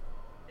matchup.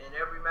 And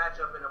every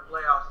matchup in the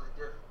playoffs is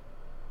different.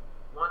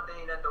 One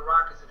thing that the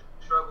Rockets have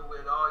struggled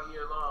with all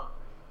year long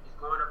is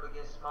going up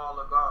against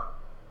smaller guards.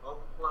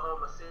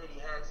 Oklahoma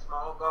City had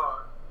small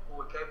guards who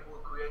were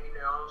capable of creating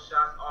their own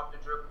shots off the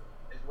dribble,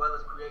 as well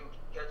as creating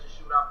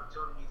catch-and-shoot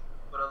opportunities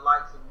for the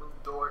likes of Luke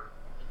Dort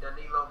and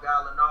Danilo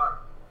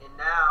Gallinari. And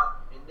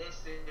now, in this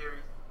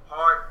series,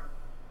 Harden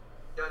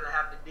doesn't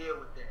have to deal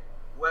with that.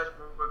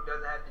 Westbrook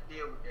doesn't have to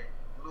deal with that.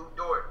 Luke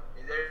Dort,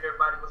 as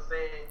everybody was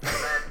saying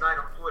last night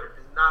on Twitter,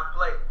 does not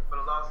play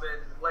for the Los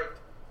Angeles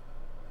Lakers.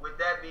 With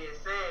that being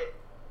said,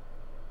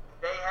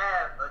 they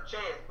have a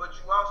chance, but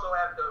you also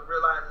have to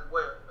realize as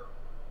well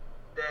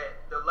that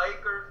the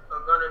Lakers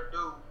are going to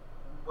do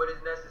what is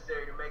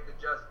necessary to make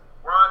adjustments.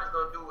 Bron is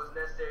going to do what's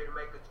necessary to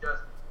make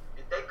adjustments.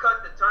 If they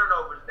cut the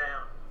turnovers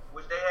down,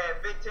 which they had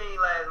 15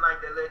 last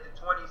night that led to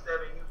 27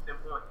 Houston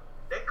points.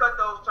 They cut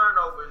those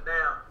turnovers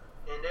down,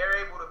 and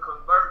they're able to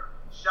convert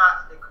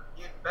shots and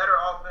get better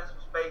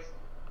offensive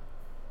spacing.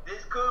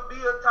 This could be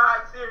a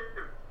tied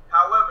series.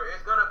 However,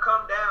 it's going to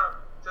come down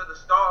to the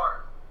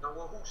stars,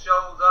 who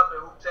shows up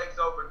and who takes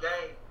over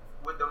games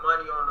with the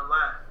money on the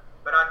line.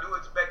 But I do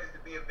expect this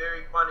to be a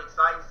very fun,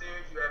 exciting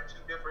series. You have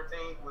two different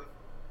teams with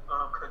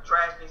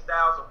contrasting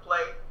styles of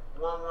play.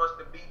 One wants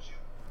to beat you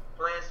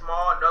playing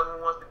small, another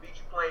one wants to beat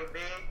you playing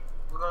big.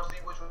 We're going to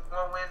see which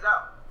one wins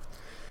out.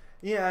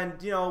 Yeah,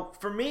 and,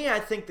 for me, I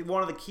think that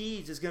one of the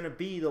keys is going to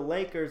be the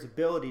Lakers'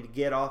 ability to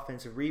get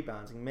offensive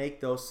rebounds and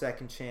make those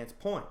second-chance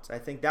points. I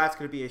think that's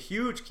going to be a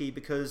huge key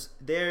because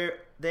they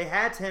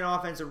had 10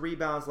 offensive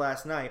rebounds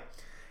last night,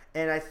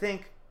 and I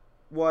think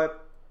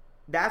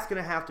that's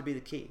going to have to be the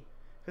key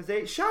because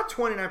they shot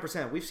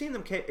 29%. We've seen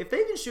them, if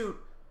they can shoot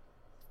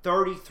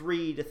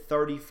 33 to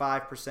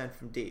 35%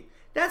 from deep,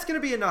 that's going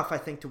to be enough, I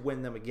think, to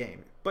win them a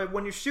game. But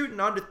when you're shooting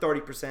under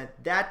 30%,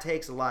 that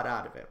takes a lot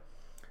out of it.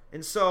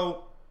 And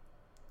so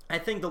I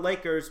think the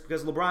Lakers,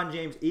 because LeBron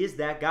James is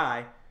that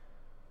guy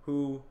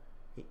who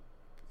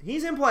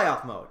he's in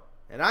playoff mode,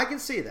 and I can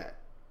see that.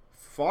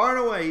 Far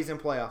and away, he's in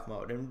playoff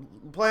mode, and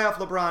playoff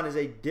LeBron is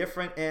a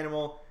different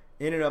animal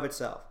in and of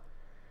itself.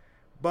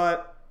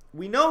 But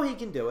we know he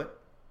can do it.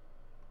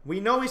 We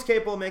know he's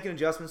capable of making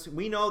adjustments.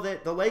 We know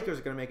that the Lakers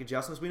are going to make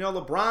adjustments. We know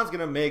LeBron's going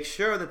to make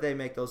sure that they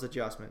make those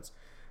adjustments.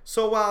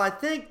 So while I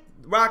think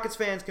Rockets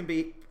fans can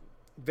be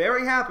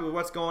very happy with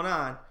what's going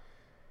on,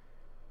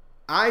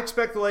 I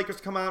expect the Lakers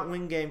to come out and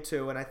win Game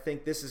 2, and I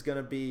think this is going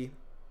to be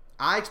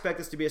I expect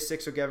this to be a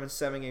 6 or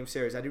 7-game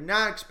series. I do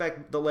not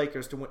expect the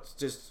Lakers to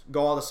just go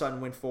all of a sudden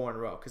win 4 in a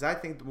row, because I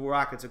think the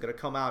Rockets are going to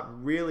come out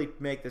and really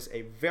make this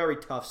a very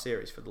tough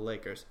series for the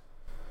Lakers.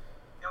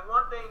 And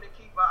one thing to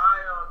keep an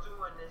eye on, too,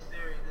 in this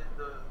series is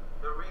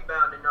the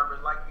rebounding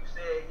numbers. Like you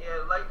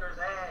said, Lakers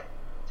had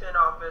 10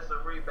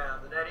 offensive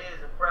rebounds, and that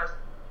is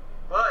impressive.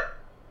 But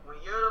when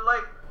you're the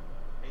Lakers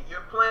and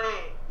you're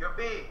playing, you're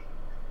big,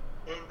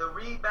 and the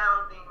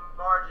rebounding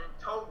margin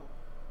total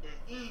is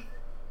even.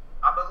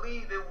 I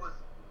believe it was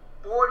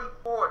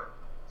 40-40,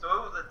 so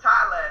it was a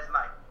tie last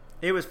night.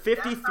 It was 50.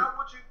 That's not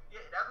what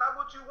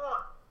you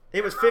want.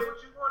 It was 50. That's not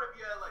what you want if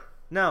you're LA.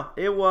 No,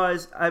 it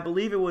was. I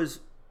believe it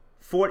was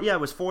 40.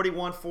 Yeah, it was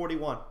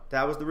 41-41.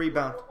 That was the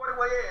rebound.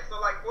 41, yeah. So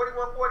like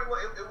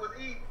 41-41, it was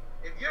even.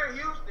 If you're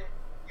Houston,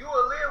 you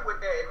will live with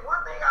that. And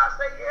one thing I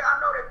say, I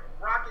know that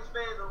Rockets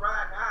fans are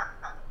riding high.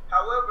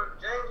 However,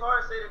 James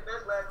Harden said it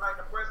best last night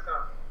in the press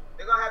conference.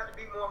 They're gonna have to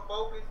be more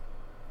focused,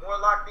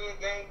 more locked in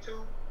Game 2.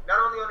 Not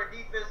only on the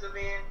defensive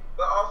end,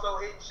 but also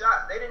hitting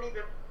shots. They didn't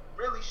even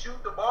really shoot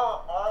the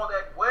ball all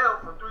that well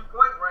from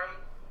three-point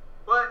range,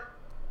 but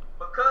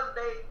because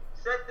they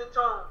set the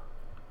tone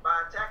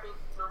by attacking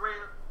the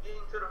rim, getting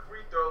to the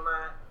free throw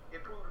line,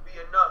 it proved to be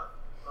enough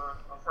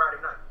on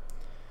Friday night.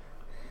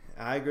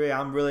 I agree.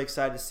 I'm really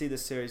excited to see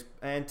this series.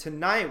 And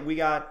tonight we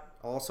got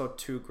also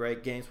 2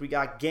 great games. We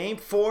got Game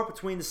 4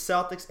 between the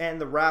Celtics and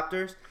the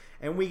Raptors.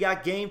 And we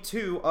got Game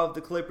 2 of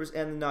the Clippers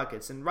and the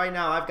Nuggets. And right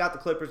now, I've got the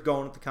Clippers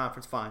going to the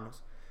conference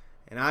finals.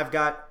 And I've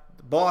got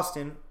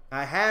Boston.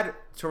 I had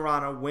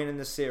Toronto winning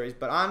the series.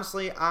 But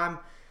honestly, I'm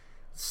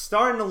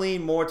starting to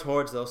lean more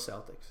towards those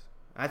Celtics.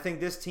 I think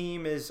this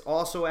team is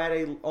also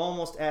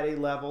almost at a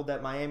level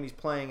that Miami's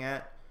playing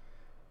at.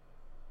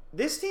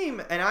 This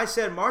team, and I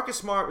said Marcus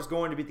Smart was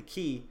going to be the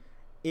key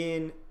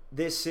in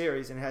this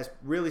series and has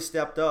really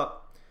stepped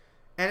up.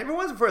 And if it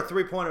wasn't for a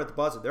 3-pointer at the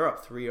buzzer, they're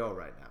up 3-0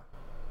 right now.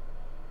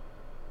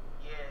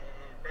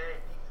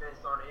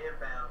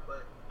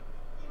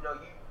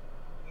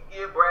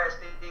 You give Brad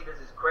Stevens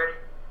his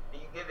credit,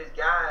 and you give his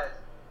guys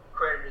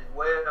credit as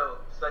well,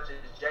 such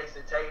as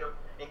Jason Tatum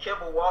and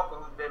Kemba Walker,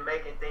 who's been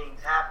making things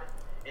happen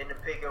in the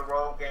pick and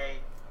roll game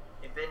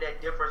and been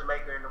that difference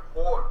maker in the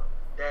fourth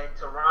that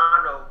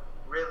Toronto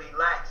really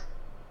lacks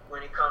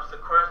when it comes to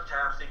crunch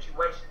time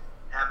situations.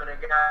 Having a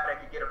guy that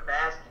can get a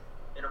basket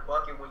and a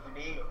bucket when you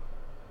need him.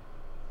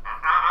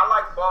 I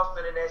like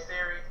Boston in that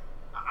series.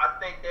 I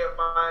think they'll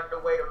find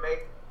a way to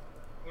make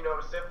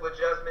the simple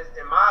adjustments.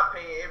 In my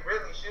opinion, it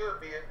really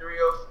should be a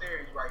 3-0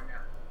 series right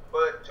now.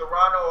 But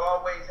Toronto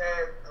always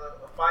has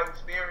a fighting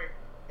spirit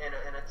and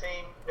a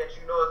team that is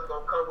going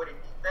to come with it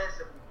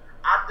defensively.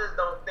 I just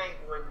don't think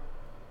when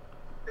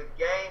the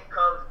game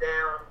comes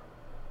down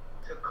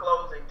to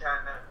closing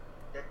time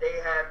that they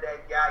have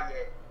that guy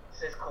yet,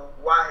 since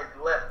Kawhi has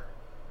left,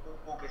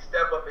 who can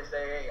step up and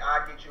say, hey,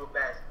 I'll get you a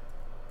basket.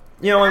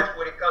 That's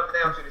what it comes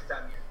down to this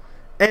time of year.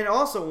 And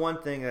also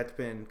one thing that's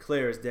been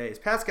clear as day is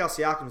Pascal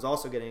Siakam is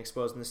also getting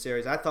exposed in the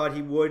series. I thought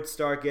he would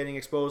start getting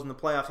exposed in the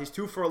playoffs. He's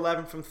 2 for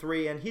 11 from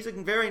 3, and he's a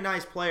very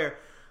nice player,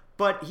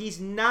 but he's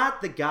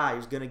not the guy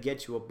who's going to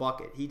get you a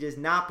bucket. He does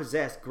not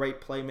possess great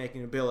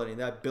playmaking ability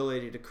and that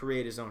ability to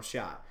create his own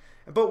shot.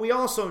 But we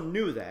also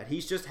knew that.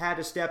 He's just had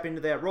to step into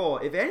that role.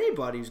 If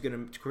anybody's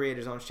going to create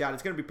his own shot,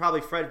 it's going to be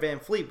probably Fred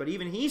VanVleet, but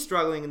even he's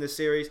struggling in this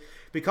series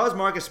because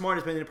Marcus Smart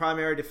has been the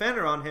primary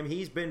defender on him.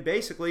 He's been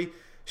basically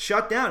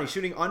shut down. He's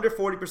shooting under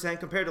 40%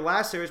 compared to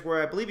last series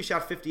where I believe he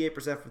shot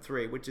 58% from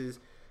 3, which is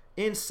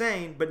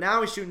insane. But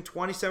now he's shooting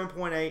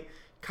 27.8.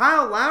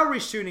 Kyle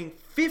Lowry's shooting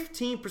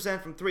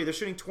 15% from 3. They're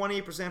shooting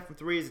 28% from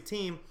 3 as a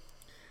team.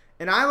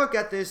 And I look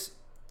at this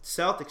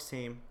Celtics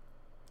team,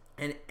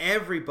 and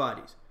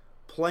everybody's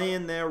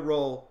playing their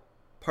role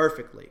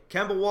perfectly.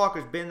 Kemba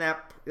Walker's been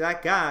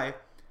that guy,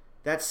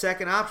 that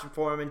second option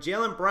for him. And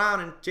Jaylen Brown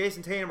and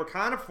Jason Tatum are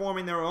kind of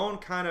forming their own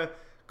kind of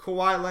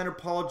Kawhi Leonard,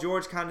 Paul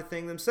George kind of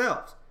thing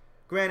themselves.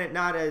 Granted,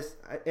 not as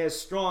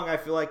strong, I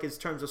feel like, in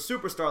terms of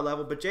superstar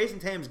level, but Jason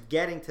Tatum's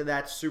getting to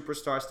that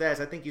superstar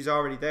status. I think he's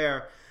already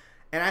there.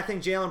 And I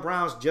think Jaylen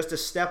Brown's just a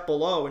step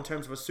below in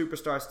terms of a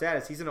superstar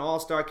status. He's an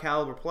all-star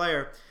caliber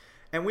player.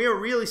 And we are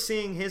really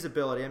seeing his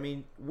ability. I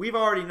mean, we've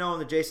already known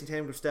that Jason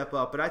Tatum can step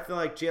up, but I feel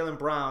like Jaylen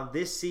Brown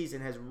this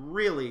season has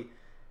really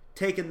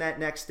taken that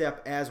next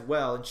step as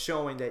well and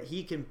showing that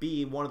he can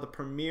be one of the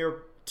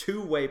premier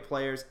two-way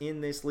players in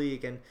this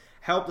league and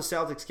help the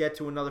Celtics get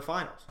to another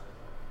finals.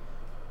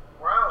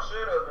 Brown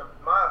should have,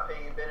 in my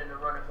opinion, been in the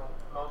running for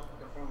most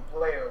improved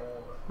player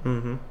award.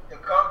 Mm-hmm. To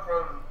come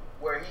from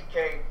where he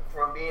came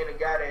from being a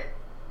guy that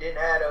didn't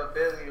have the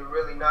ability to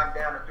really knock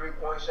down a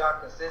three-point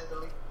shot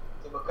consistently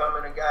to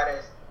becoming a guy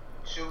that's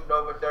shooting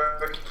over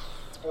 34%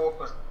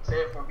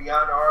 from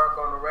beyond the arc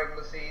on the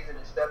regular season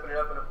and stepping it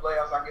up in the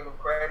playoffs. I give him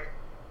credit.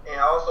 And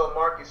also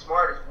Marcus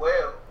Smart as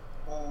well,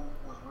 who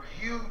was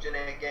huge in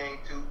that game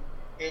too,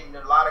 hitting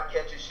a lot of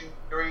catch and shoot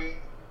threes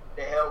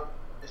to help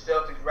the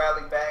Celtics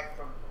rally back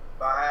from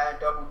behind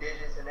double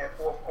digits in that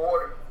fourth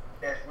quarter.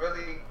 That's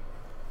really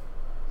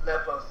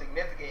left a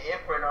significant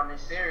imprint on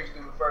this series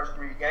through the first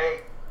 3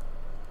 games.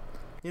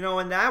 You know,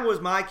 and that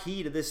was my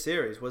key to this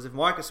series, was if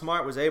Marcus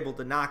Smart was able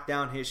to knock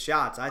down his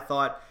shots, I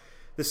thought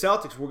the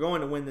Celtics were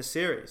going to win the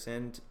series.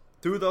 And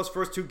through those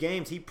first 2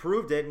 games, he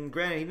proved it. And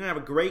granted, he didn't have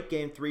a great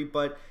game 3,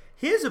 but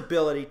his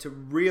ability to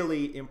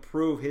really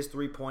improve his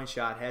three-point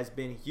shot has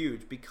been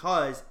huge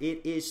because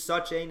it is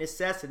such a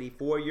necessity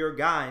for your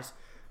guys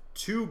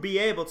to be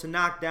able to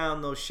knock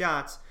down those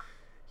shots.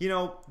 You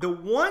know, the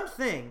one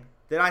thing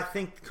that I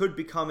think could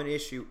become an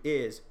issue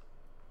is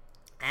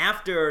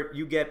after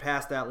you get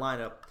past that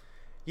lineup,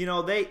 you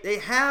know, they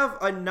have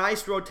a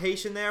nice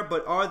rotation there,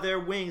 but are their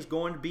wings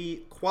going to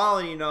be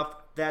quality enough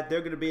that they're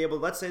going to be able,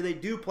 let's say they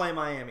do play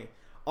Miami,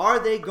 are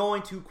they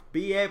going to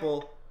be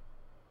able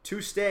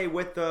to stay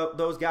with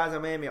those guys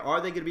on Miami?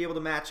 Are they going to be able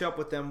to match up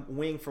with them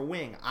wing for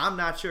wing? I'm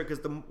not sure,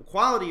 because the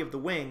quality of the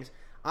wings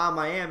on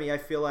Miami, I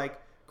feel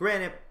like,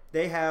 granted,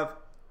 they have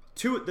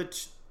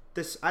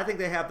I think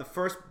they have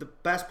the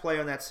best player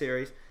in that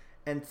series,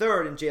 and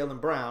third in Jaylen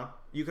Brown.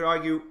 You could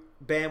argue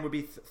Bam would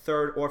be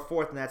third or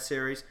fourth in that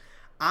series.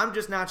 I'm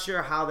just not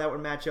sure how that would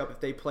match up if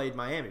they played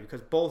Miami,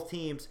 because both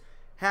teams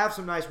have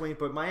some nice wings,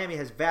 but Miami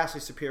has vastly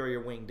superior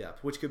wing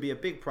depth, which could be a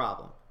big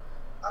problem.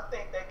 I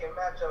think they can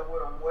match up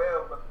with them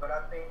well, but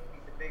I think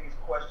the biggest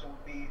question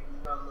would be,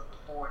 looking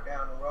forward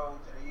down the road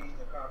to the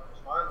Eastern Conference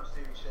Final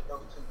Series, should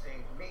those 2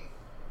 teams meet,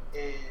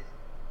 is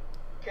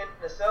can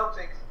the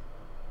Celtics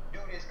do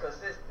this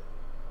consistent?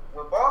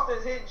 When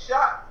Boston's hitting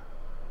shots,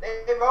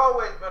 they've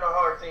always been a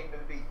hard team to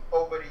beat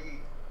over the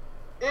years.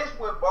 It's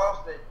when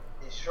Boston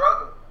is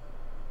struggling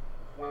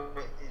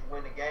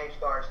when the game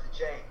starts to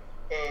change.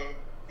 And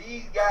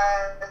these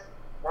guys,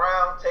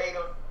 Brown,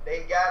 Tatum,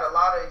 they got a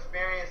lot of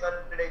experience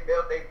under their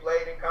belt. They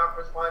played in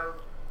conference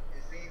finals in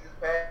seasons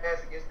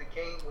past against the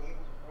Kings when he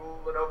was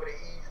ruling over the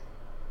East.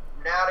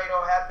 Now they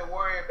don't have to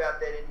worry about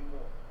that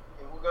anymore.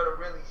 And we're going to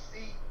really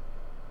see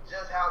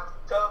just how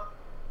tough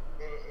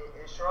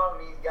and strong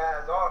these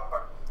guys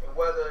are and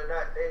whether or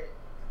not they're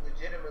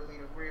legitimately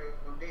the real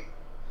deal.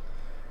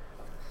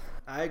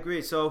 I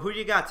agree. So who do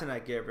you got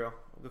tonight, Gabriel?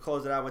 We'll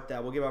close it out with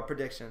that. We'll give our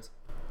predictions.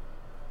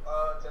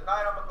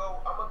 Tonight I'm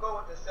gonna go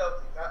with the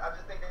Celtics. I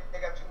just think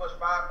they got too much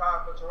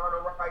firepower for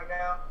Toronto right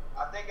now.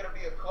 I think it'll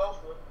be a close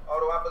one,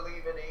 although I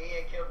believe in the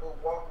Ian Kimball.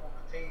 Walker will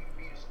continue to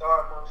be the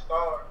star among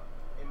stars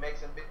and make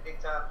some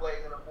big time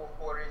plays in the fourth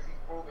quarter, as he's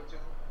proven to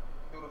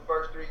through the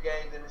first 3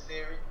 games in the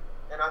series.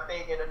 And I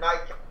think in the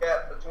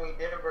nightcap between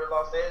Denver and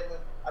Los Angeles,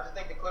 I just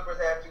think the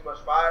Clippers have too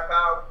much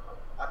firepower.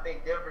 I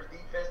think Denver's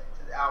defense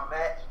is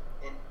outmatched,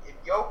 and if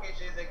Jokic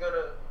isn't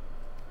gonna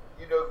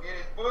get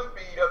his foot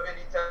speed up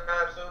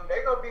anytime soon,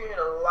 they're going to be in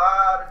a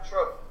lot of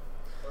trouble.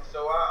 And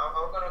so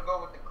I'm going to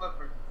go with the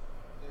Clippers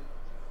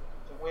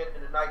to win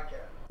in the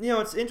nightcap. You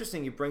know, it's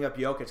interesting you bring up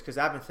Jokic, because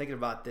I've been thinking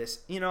about this.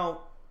 You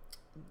know,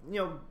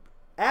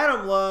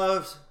 Adam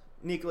loves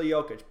Nikola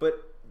Jokic,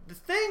 but the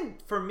thing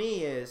for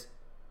me is,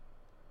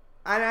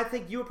 and I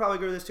think you would probably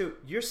agree with this too,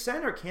 your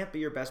center can't be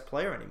your best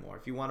player anymore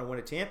if you want to win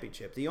a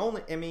championship.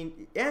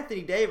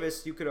 Anthony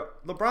Davis,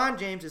 LeBron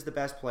James is the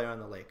best player on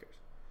the Lakers.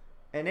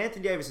 And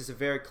Anthony Davis is a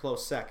very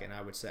close second,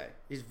 I would say.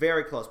 He's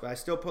very close, but I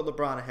still put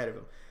LeBron ahead of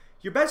him.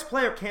 Your best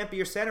player can't be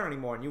your center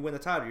anymore, and you win the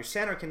title. Your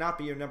center cannot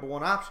be your number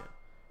 1 option.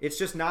 It's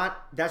just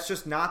not. That's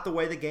just not the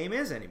way the game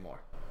is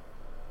anymore.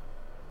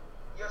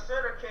 Your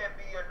center can't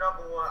be your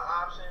number 1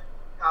 option.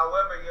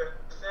 However, your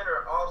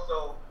center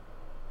also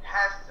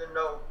has to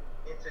know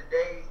in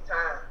today's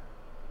time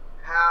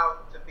how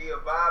to be a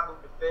viable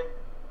defender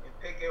in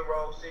pick and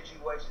roll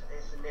situations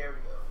and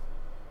scenarios.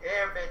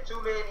 There have been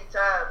too many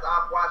times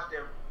I've watched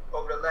them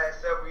over the last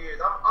several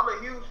years. I'm a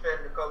huge fan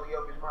of Nikola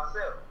Jokic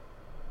myself.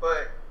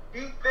 But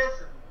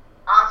defensively,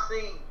 I've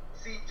seen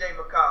C.J.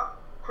 McCollum,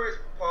 Chris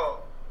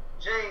Paul,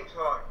 James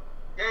Harden,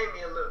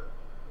 Damian Lillard,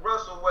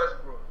 Russell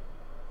Westbrook,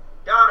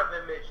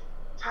 Donovan Mitchell,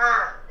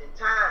 time and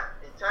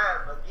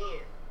time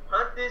again,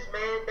 hunt this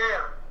man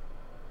down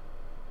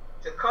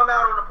to come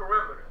out on the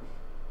perimeter.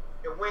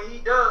 And when he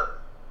does,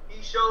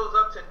 he shows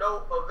up to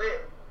no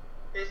avail.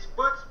 His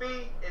foot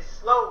speed is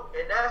slow,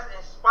 and that's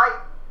in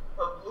spite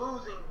of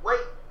losing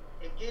weight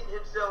and getting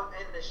himself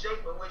in the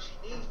shape in which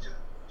he needs to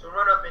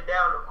run up and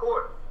down the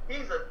court.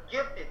 He's a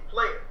gifted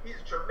player. He's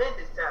a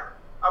tremendous talent.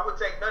 I would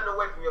take nothing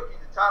away from Jokic.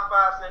 He's a top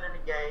 5 center in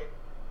the game.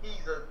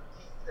 He's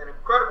an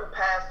incredible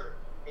passer,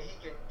 and he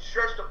can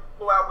stretch the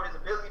floor out with his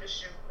ability to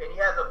shoot, and he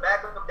has a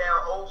back him down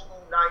old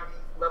school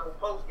 90s level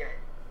post game.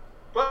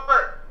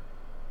 But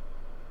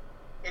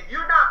if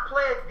you're not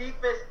playing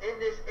defense in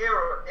this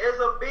era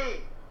as a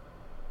big,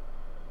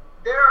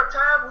 there are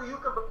times where you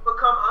can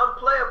become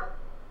unplayable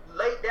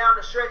late down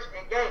the stretch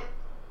in games.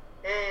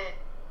 And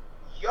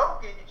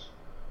Jokic,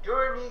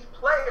 during these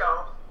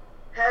playoffs,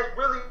 has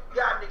really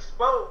gotten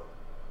exposed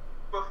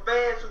for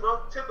fans who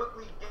don't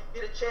typically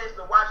get a chance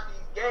to watch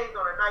these games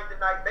on a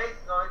night-to-night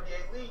basis on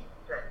NBA League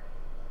Pass.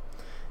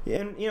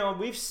 And,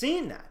 we've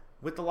seen that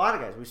with a lot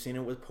of guys. We've seen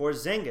it with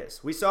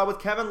Porzingis. We saw it with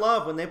Kevin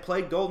Love when they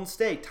played Golden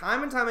State.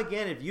 Time and time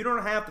again, if you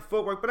don't have the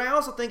footwork, but I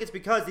also think it's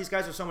because these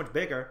guys are so much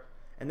bigger,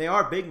 and they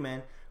are big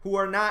men, who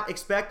are not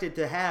expected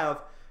to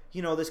have,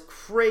 this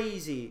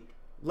crazy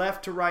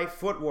left-to-right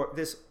footwork,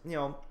 this,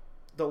 the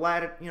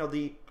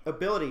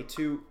ability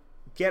to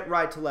get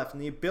right to left,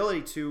 and the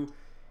ability to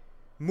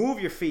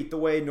move your feet the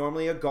way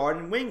normally a guard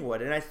and wing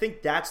would. And I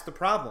think that's the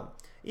problem.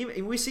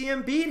 Even we see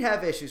Embiid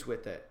have issues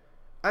with it.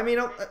 I mean,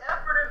 effort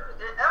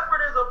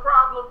is a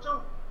problem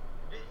too.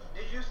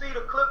 Did you see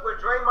the clip where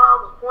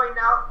Draymond was pointing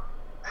out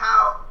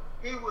how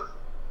he was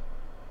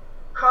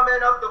coming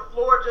up the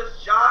floor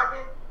just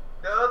jogging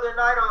the other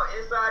night on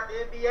Inside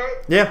the NBA?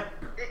 Yeah.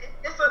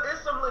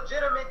 It's some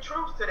legitimate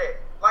truth to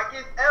that. Like,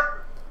 it's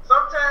effort.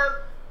 Sometimes,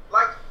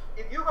 like,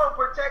 if you're going to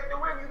protect the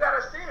rim, you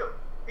got to seal.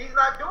 He's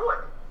not doing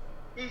it.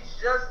 He's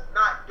just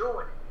not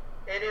doing it.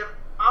 And if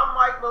I'm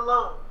Mike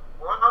Malone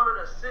or I'm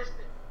an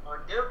assistant on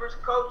Denver's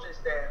coaching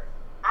staff,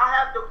 I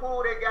have to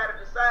pull that guy to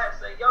the side and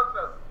say, young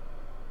fella,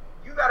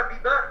 you got to be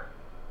better.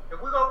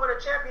 If we're going to win a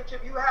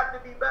championship, you have to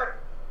be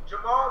better.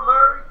 Jamal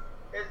Murray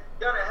has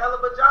done a hell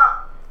of a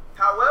job.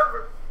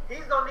 However,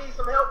 he's going to need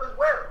some help as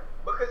well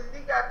because he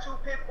got two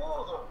pit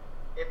bulls on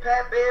him, and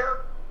Pat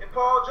Bev and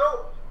Paul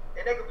George.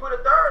 And they can put a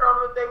third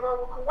on him if they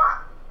want with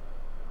Kawhi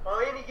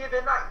on any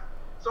given night.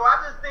 So I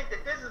just think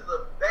that this is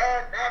a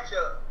bad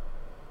matchup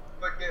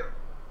for them.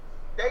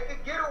 They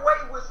could get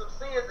away with some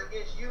sins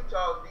against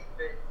Utah's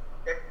defense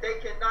that they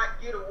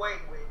cannot get away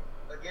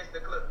with against the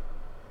Clippers.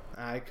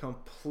 I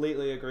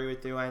completely agree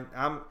with you.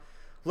 I'm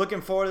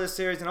looking forward to this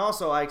series, and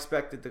also I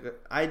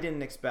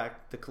didn't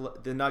expect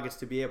the Nuggets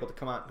to be able to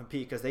come out and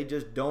compete because they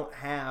just don't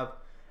have,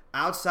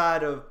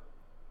 outside of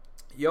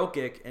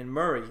Jokic and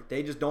Murray,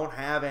 they just don't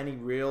have any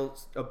real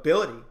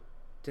ability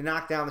to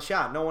knock down the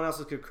shot. No one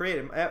else could create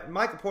it.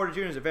 Michael Porter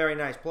Jr. is a very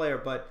nice player,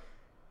 but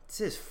it's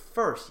his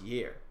first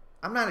year.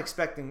 I'm not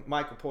expecting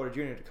Michael Porter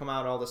Jr. to come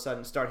out all of a sudden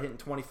and start hitting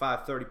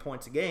 25, 30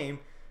 points a game.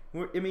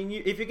 I mean,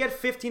 if you get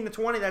 15 to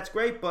 20, that's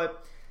great,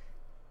 but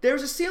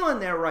there's a ceiling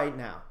there right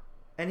now.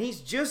 And he's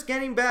just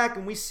getting back,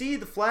 and we see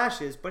the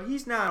flashes, but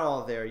he's not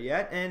all there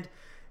yet. And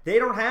they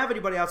don't have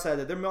anybody outside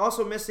there. They're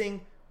also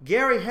missing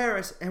Gary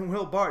Harris and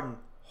Will Barton.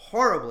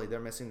 Horribly, they're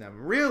missing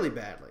them really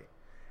badly.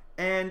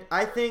 And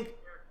I think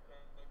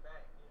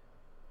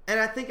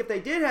if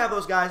they did have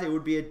those guys, it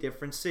would be a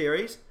different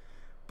series.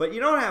 But you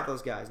don't have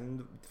those guys,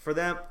 and for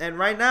them, and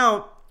right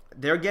now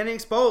they're getting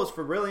exposed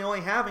for really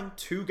only having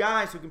two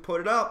guys who can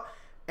put it up.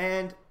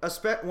 And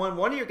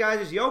one of your guys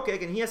is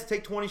Jokic, and he has to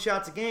take 20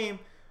 shots a game,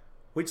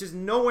 which is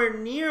nowhere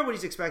near what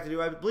he's expected to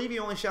do. I believe he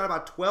only shot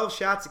about 12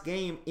 shots a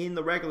game in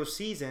the regular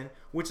season,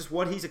 which is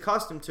what he's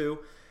accustomed to.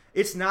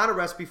 It's not a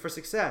recipe for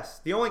success.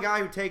 The only guy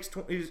who takes,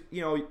 if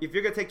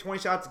you're going to take 20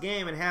 shots a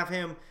game and have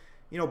him,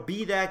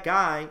 be that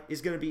guy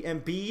is going to be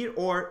Embiid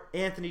or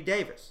Anthony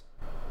Davis.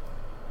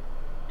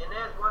 And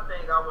there's one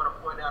thing I want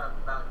to point out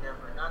about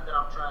Denver. Not that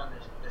I'm trying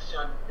to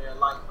shun their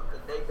light,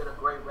 because they've been a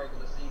great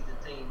regular season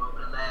team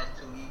over the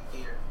last 2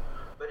 years.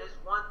 But it's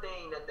one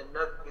thing that the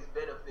Nuggets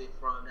benefit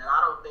from that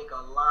I don't think a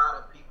lot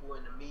of people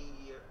in the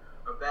media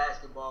or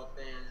basketball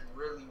fans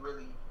really,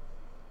 really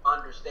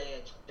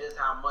understand just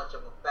how much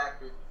of a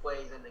factor it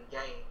plays in the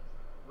game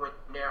when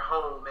they're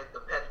home at the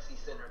Pepsi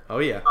Center. Oh,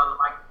 yeah.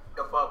 Unlike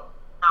the bubble.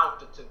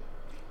 Altitude.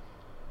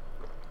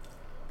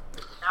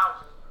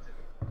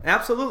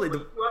 Absolutely. When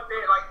you up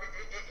there, like,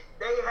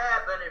 they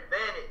have an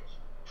advantage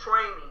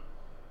training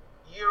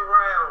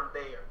year-round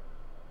there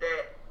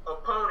that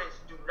opponents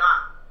do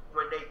not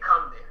when they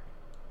come there.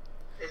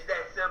 It's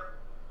that simple.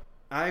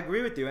 I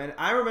agree with you, and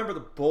I remember the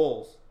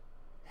Bulls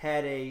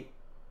I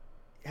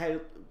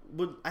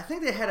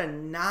think they had a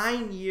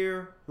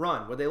 9-year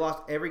run where they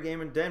lost every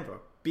game in Denver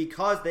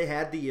because they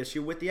had the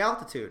issue with the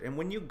altitude. And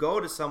when you go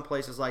to some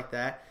places like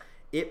that,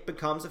 it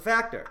becomes a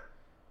factor.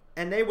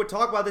 And they would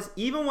talk about this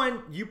even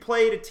when you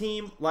played a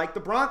team like the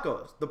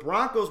Broncos. The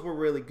Broncos were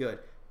really good.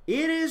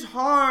 It is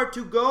hard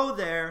to go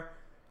there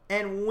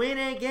and win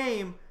a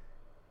game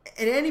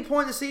at any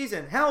point in the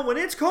season. Hell, when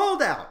it's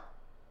cold out.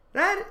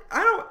 Do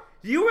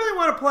you really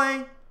want to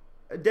play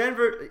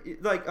Denver,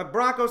 like a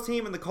Broncos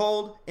team in the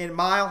cold in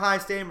Mile High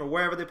Stadium or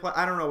wherever they play?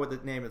 I don't know what the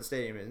name of the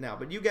stadium is now,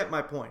 but you get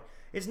my point.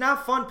 It's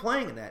not fun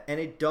playing in that, and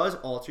it does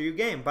alter your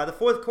game. By the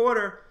fourth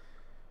quarter,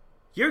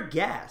 you're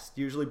gassed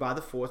usually by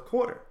the fourth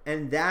quarter,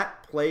 and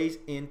that plays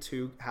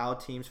into how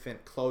teams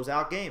close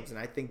out games. And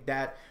I think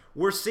that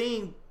we're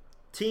seeing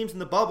teams in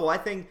the bubble, I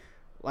think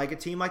like a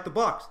team like the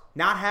Bucks,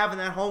 not having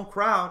that home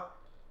crowd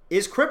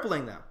is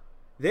crippling them.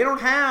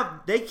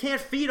 They can't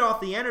feed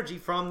off the energy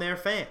from their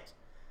fans.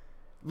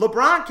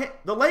 LeBron can't,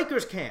 the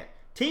Lakers can't.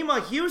 Team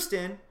like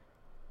Houston,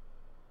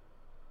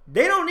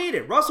 they don't need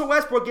it. Russell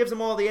Westbrook gives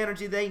them all the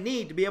energy they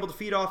need to be able to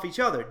feed off each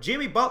other.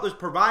 Jimmy Butler's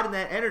providing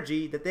that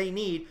energy that they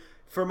need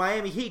for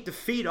Miami Heat to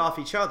feed off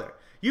each other.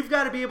 You've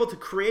got to be able to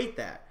create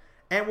that.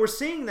 And we're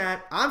seeing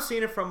that. I'm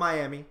seeing it from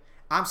Miami.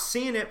 I'm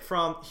seeing it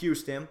from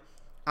Houston.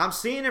 I'm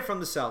seeing it from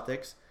the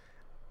Celtics.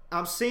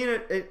 I'm seeing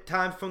it at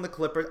times from the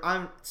Clippers.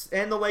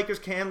 And the Lakers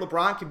can.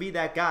 LeBron can be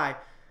that guy.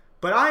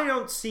 But I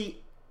don't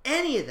see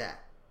any of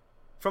that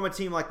from a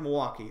team like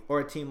Milwaukee or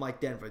a team like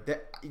Denver.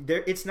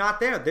 It's not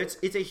there.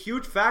 It's a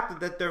huge factor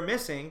that they're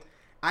missing.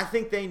 I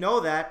think they know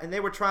that, and they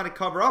were trying to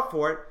cover up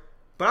for it.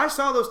 But I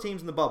saw those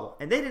teams in the bubble,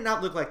 and they did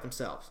not look like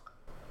themselves.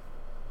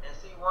 And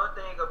see, one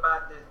thing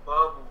about this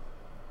bubble,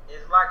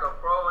 it's like a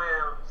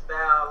pro-am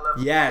style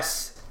level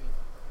Yes.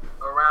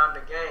 around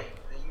the game.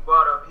 And you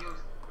brought up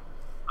Houston.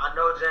 I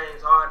know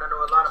James Harden. I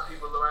know a lot of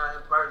people around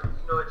him personally.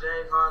 You know what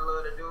James Harden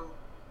loved to do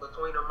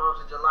between the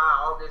months of July,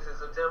 August, and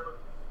September?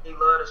 He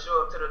loved to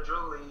show up to the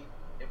Drew League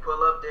and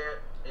pull up there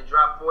and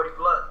drop 40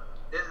 plus.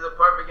 This is a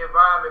perfect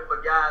environment for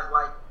guys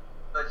like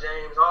a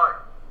James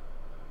Harden.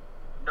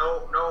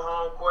 No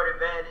home court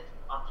advantage.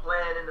 I'm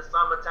playing in the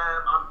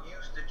summertime. I'm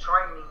used to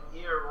training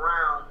year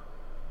round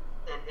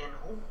and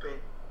hooping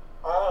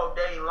all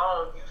day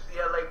long.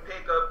 UCLA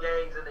pickup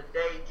games in the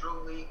day,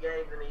 Drew League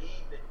games in the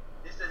evening.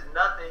 This is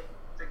nothing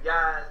to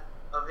guys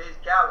of his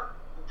caliber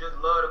who just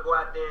love to go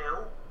out there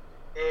and hoop.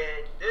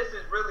 And this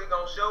is really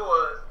going to show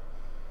us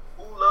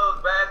who loves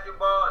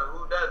basketball and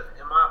who doesn't,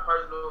 in my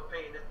personal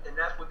opinion. And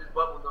that's what this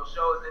bubble is going to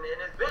show us. And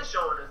it's been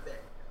showing us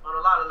that on a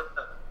lot of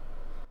levels.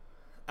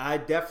 I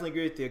definitely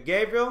agree with you.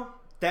 Gabriel,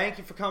 thank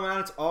you for coming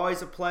on. It's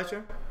always a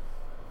pleasure.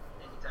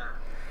 Anytime.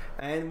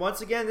 And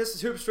once again, this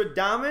is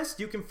Hoopstradamus.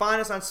 You can find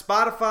us on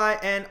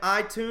Spotify and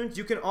iTunes.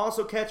 You can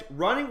also catch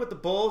Running with the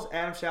Bulls,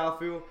 Adam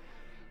Shalafu.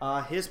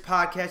 His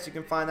podcast, you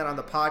can find that on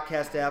the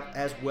podcast app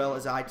as well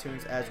as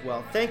iTunes as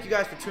well. Thank you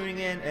guys for tuning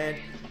in, and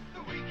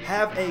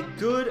have a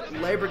good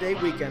Labor Day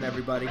weekend,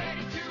 everybody.